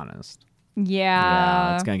 to be honest.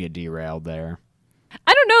 Yeah. It's going to get derailed there.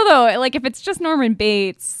 I don't know, though. Like, if it's just Norman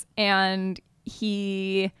Bates and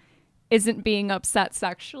he isn't being upset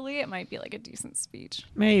sexually, it might be like a decent speech.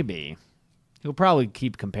 Maybe. He'll probably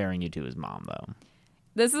keep comparing you to his mom, though.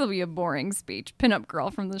 This will be a boring speech. Pinup girl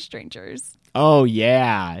from The Strangers. Oh,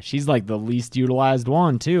 yeah. She's like the least utilized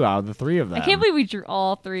one, too, out of the three of them. I can't believe we drew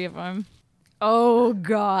all three of them. Oh,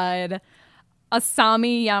 God.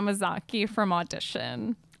 Asami Yamazaki from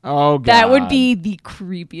Audition. Oh, God. That would be the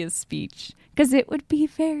creepiest speech because it would be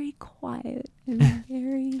very quiet and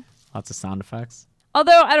very... Lots of sound effects.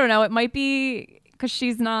 Although, I don't know, it might be because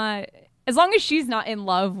she's not... As long as she's not in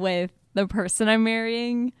love with the person I'm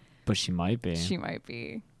marrying... But she might be. She might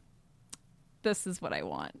be. This is what I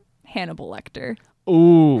want. Hannibal Lecter.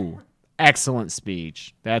 Ooh, excellent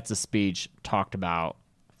speech. That's a speech talked about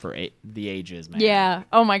for the ages, man. Yeah.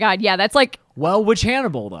 Oh, my God. Yeah, that's like... Well, which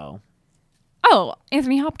Hannibal, though? Oh,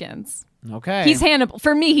 Anthony Hopkins. Okay. He's Hannibal.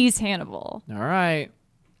 For me, he's Hannibal. All right.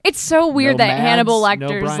 It's so weird No that Mads, Hannibal no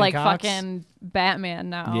Lecter's Brian like Cox? fucking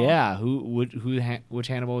Batman now. Yeah. Which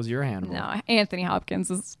Hannibal is your Hannibal? No, Anthony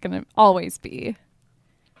Hopkins is going to always be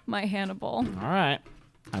my Hannibal. All right.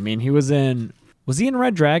 I mean, he was in... Was he in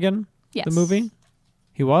Red Dragon? Yes. The movie?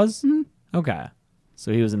 He was? Mm-hmm. Okay.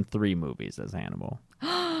 So he was in 3 movies as Hannibal.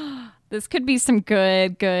 This could be some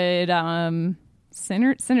good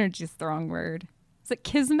synergy is the wrong word. Is it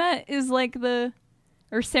kismet is like or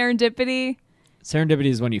serendipity? Serendipity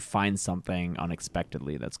is when you find something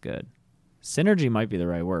unexpectedly that's good. Synergy might be the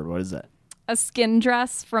right word. What is it? A skin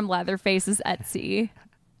dress from Leatherface's Etsy.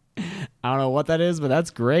 I don't know what that is, but that's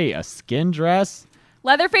great. A skin dress?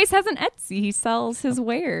 Leatherface has an Etsy. He sells his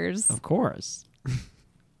wares. Of course.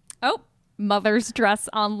 Oh, mother's dress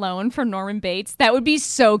on loan from Norman Bates. That would be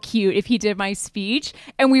so cute if he did my speech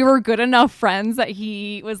and we were good enough friends that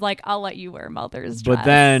he was like, I'll let you wear mother's dress.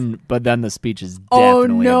 But then the speech is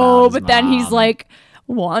definitely about his but then he's mom. like,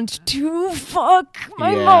 want to fuck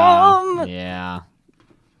my mom. Yeah.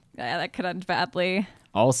 Yeah, that could end badly.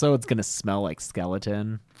 Also, it's going to smell like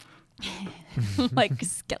skeleton. Like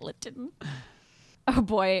skeleton. Oh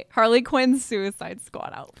boy, Harley Quinn's Suicide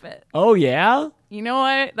Squad outfit. Oh, yeah? You know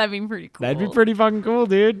what? That'd be pretty cool. That'd be pretty fucking cool,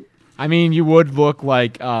 dude. I mean, you would look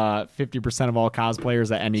like 50% of all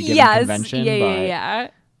cosplayers at any given convention. Yeah.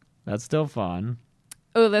 That's still fun.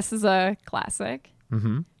 Oh, this is a classic.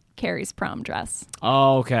 Mm-hmm. Carrie's prom dress.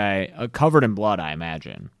 Oh, okay. Covered in blood, I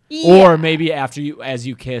imagine. Yeah. Or maybe as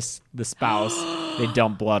you kiss the spouse, they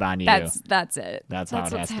dump blood on you. That's it. That's how it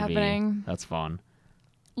has what's to happening. be. That's fun.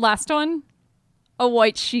 Last one, a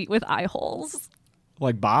white sheet with eye holes.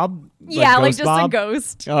 Like Bob? Yeah, like Ghost just Bob? a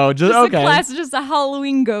ghost. Oh, just a okay. class, just a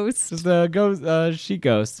Halloween ghost. Just a ghost, sheet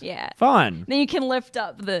ghost. Yeah. Fun. Then you can lift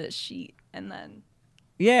up the sheet and then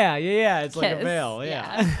Yeah. It's like a kiss. veil.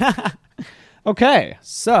 Yeah. Okay,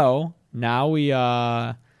 so now we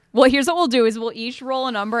Well, here's what we'll do: is we'll each roll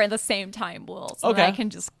a number at the same time. So that I can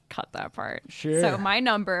just cut that part. Sure. So my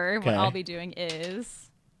number, what Okay. I'll be doing is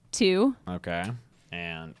 2. Okay.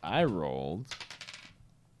 And I rolled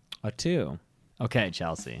a 2. Okay,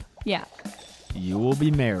 Chelsea. Yeah. You will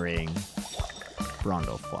be marrying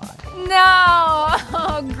Brundlefly. No,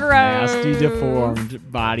 oh, gross. Nasty,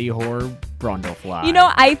 deformed body horror Brundlefly. You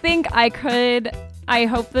know, I think I could. I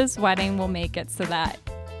hope this wedding will make it so that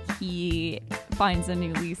he finds a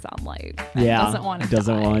new lease on life. And doesn't want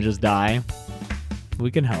to just die. We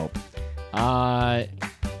can hope. I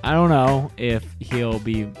don't know if he'll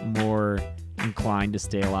be more inclined to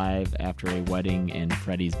stay alive after a wedding in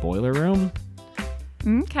Freddy's boiler room.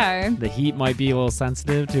 Okay. The heat might be a little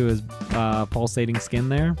sensitive to his pulsating skin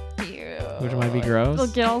there. Ew. which might be gross. He'll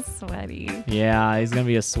get all sweaty. Yeah, he's gonna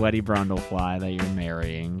be a sweaty brundlefly that you're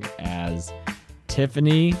marrying as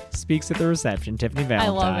Tiffany speaks at the reception. Tiffany Valentine.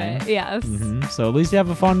 I love it. Yes. So at least you have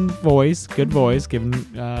a fun voice, good voice, giving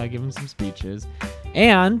some speeches,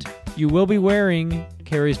 and you will be wearing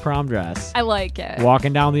Carrie's prom dress. I like it.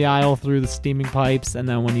 Walking down the aisle through the steaming pipes, and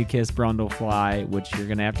then when you kiss Brundlefly, which you're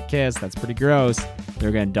gonna have to kiss, that's pretty gross.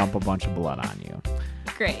 They're gonna dump a bunch of blood on you.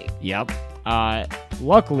 Great. Yep.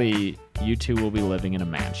 Luckily, you two will be living in a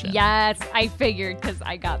mansion. Yes, I figured because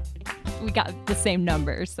we got the same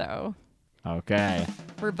number, so Okay.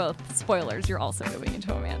 we're both spoilers. You're also moving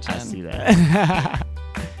into a mansion. I see that.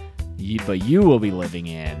 But you will be living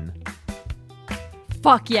in.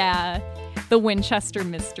 Fuck yeah, the Winchester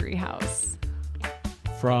Mystery House.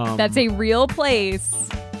 That's a real place.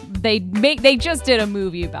 They just did a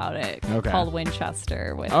movie about it called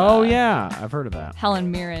Winchester with yeah, I've heard of that. Helen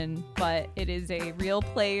Mirren, but it is a real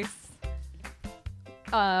place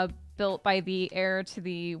built by the heir to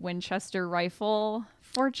the Winchester rifle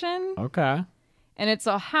fortune. Okay. And it's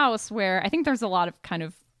a house where I think there's a lot of kind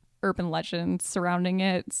of urban legends surrounding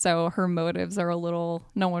it. So her motives are a little,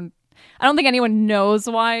 I don't think anyone knows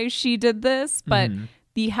why she did this, but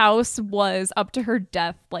the house was up to her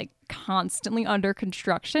death, like constantly under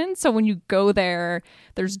construction. So when you go there,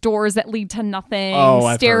 there's doors that lead to nothing,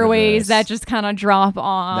 stairways that just kind of drop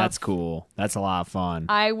off. That's cool. That's a lot of fun.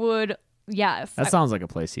 I would, yes. That sounds like a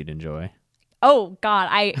place you'd enjoy. Oh, God,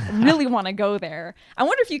 I really want to go there. I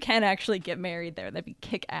wonder if you can actually get married there. That'd be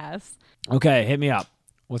kick-ass. Okay, hit me up.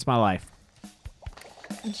 What's my life?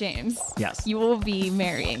 James. Yes. You will be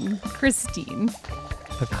marrying Christine.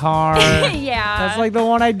 The car. Yeah. That's like the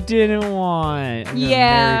one I didn't want. I'm gonna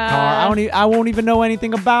Yeah. marry car. I won't even know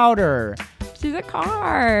anything about her. She's a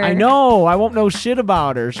car. I know. I won't know shit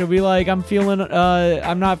about her. She'll be like, I'm not feeling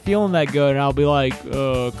that good. And I'll be like,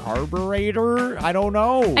 carburetor? I don't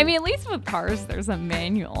know. I mean, at least with cars, there's a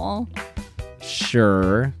manual.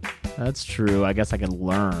 Sure. That's true. I guess I could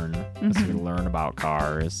learn. I guess I could learn about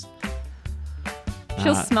cars.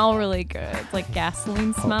 She'll smell really good. Like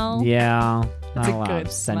gasoline smell. Yeah. Not a a lot good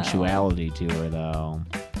of sensuality to her, though.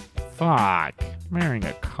 Fuck. Marrying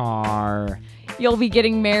a car. You'll be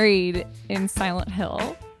getting married in Silent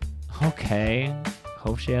Hill. Okay.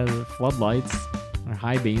 Hope she has floodlights or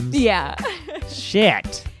high beams. Yeah.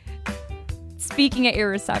 Shit. Speaking at your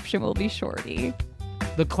reception will be Shorty.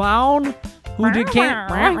 The clown who can't.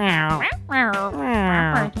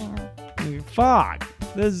 Fuck.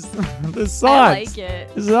 This sucks. I like it.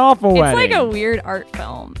 This is an awful It's wedding. like a weird art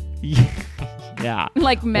film. Yeah.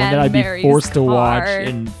 Like One man that I'd be marries forced to watch car.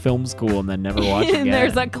 in film school and then never watch again. And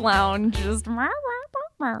there's a clown just.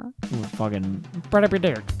 Fucking Predator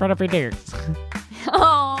Dirt.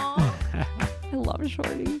 Oh, I love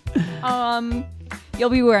Shorty. You'll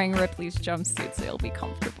be wearing Ripley's jumpsuit, so you'll be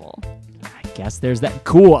comfortable. I guess there's that.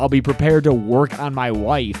 Cool. I'll be prepared to work on my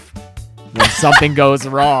wife when something goes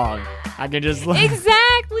wrong. I can just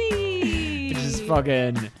Exactly. just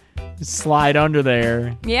fucking slide under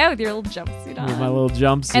there Yeah, with your little jumpsuit on. with my little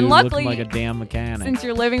jumpsuit, And luckily, looking like a damn mechanic. Since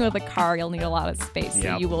you're living with a car, you'll need a lot of space, so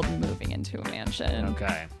Yep. you will be moving into a mansion.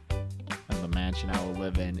 Okay. And the mansion I will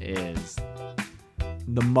live in is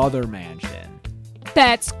the Mother Mansion.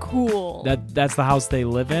 That's cool. That's the house they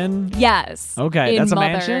live in? Yes. Okay, in that's a Mother.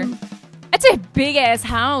 mansion? It's a big ass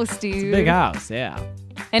house, dude. It's a big house, yeah.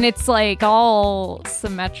 And it's like all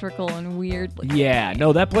symmetrical and weird. Looking. Yeah,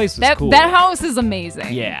 no, that place was cool. That house is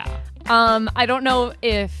amazing. Yeah. I don't know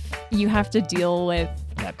if you have to deal with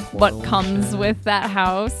That what portal comes shit. with that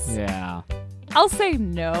house. Yeah. I'll say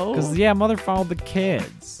no. Because, yeah, Mother followed the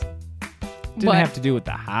kids. Didn't What? have to do with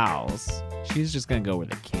the house. She's just going to go where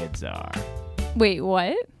the kids are. Wait,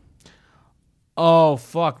 what? Oh,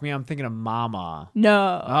 fuck me. I'm thinking of Mama.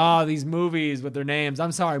 No. Oh, these movies with their names.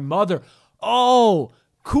 I'm sorry, Mother. Oh,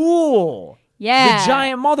 cool. Yeah. The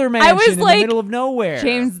giant Mother Mansion was in like, the middle of nowhere.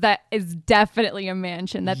 James, that is definitely a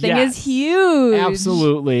mansion. That thing Yes. is huge.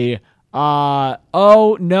 Absolutely.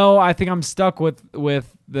 Oh, no. I think I'm stuck with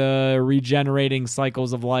the regenerating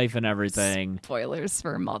cycles of life and everything. Spoilers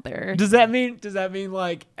for Mother. Does that mean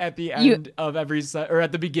like at the end of every or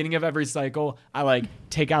at the beginning of every cycle, I like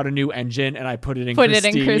take out a new engine and I put it in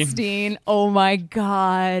Christine. Oh my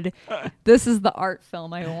God. This is the art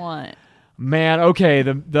film I want. Man, okay,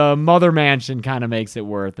 the Mother Mansion kind of makes it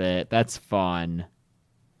worth it. That's fun.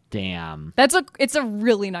 Damn. It's a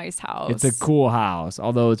really nice house. It's a cool house,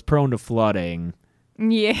 although it's prone to flooding.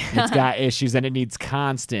 Yeah. It's got issues and it needs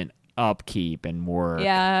constant upkeep and work.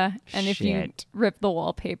 Yeah. And if you Shit. rip the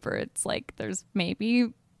wallpaper, it's like there's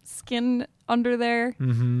maybe skin under there.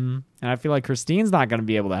 Mm-hmm. And I feel like Christine's not going to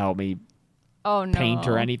be able to help me Oh, no. paint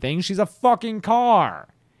or anything. She's a fucking car.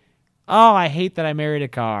 Oh, I hate that I married a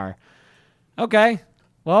car. Okay.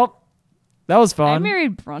 Well, that was I fun.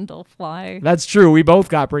 married Brundlefly. That's true. We both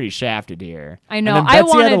got pretty shafted here. I know. And then I Betsy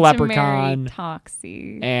wanted had a to leprechaun. marry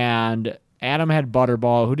Toxie. And Adam had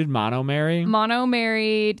Butterball. Who did Mono marry? Mono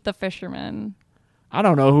married the fisherman. I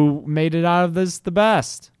don't know who made it out of this the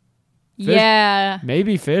best. Yeah.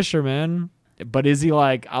 Maybe Fisherman. But is he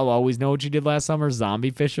like, I'll always know what you did last summer,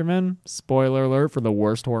 Zombie Fisherman? Spoiler alert for the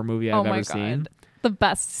worst horror movie I've ever seen. The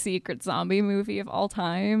best secret zombie movie of all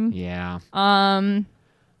time. Yeah. I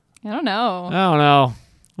don't know. I don't know.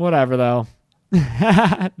 Whatever, though.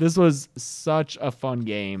 This was such a fun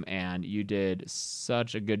game, and you did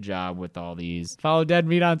such a good job with all these. Follow Dead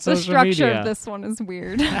Meat on social media. The structure of this one is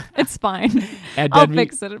weird. It's fine. At I'll Dead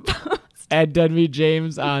fix it in post. At Dead Meat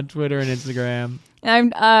James on Twitter and Instagram.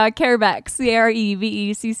 I'm Carebeck,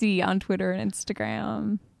 CREVECC on Twitter and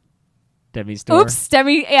Instagram. Dead Meat Store. Oops,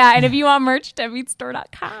 Demi. Yeah, and if you want merch,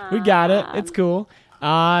 deadmeatstore.com. We got it. It's cool.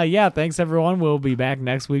 Yeah, thanks everyone. We'll be back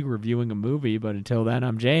next week reviewing a movie, but until then,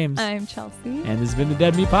 I'm James. I'm Chelsea. And this has been the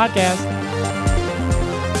Dead Meat Podcast.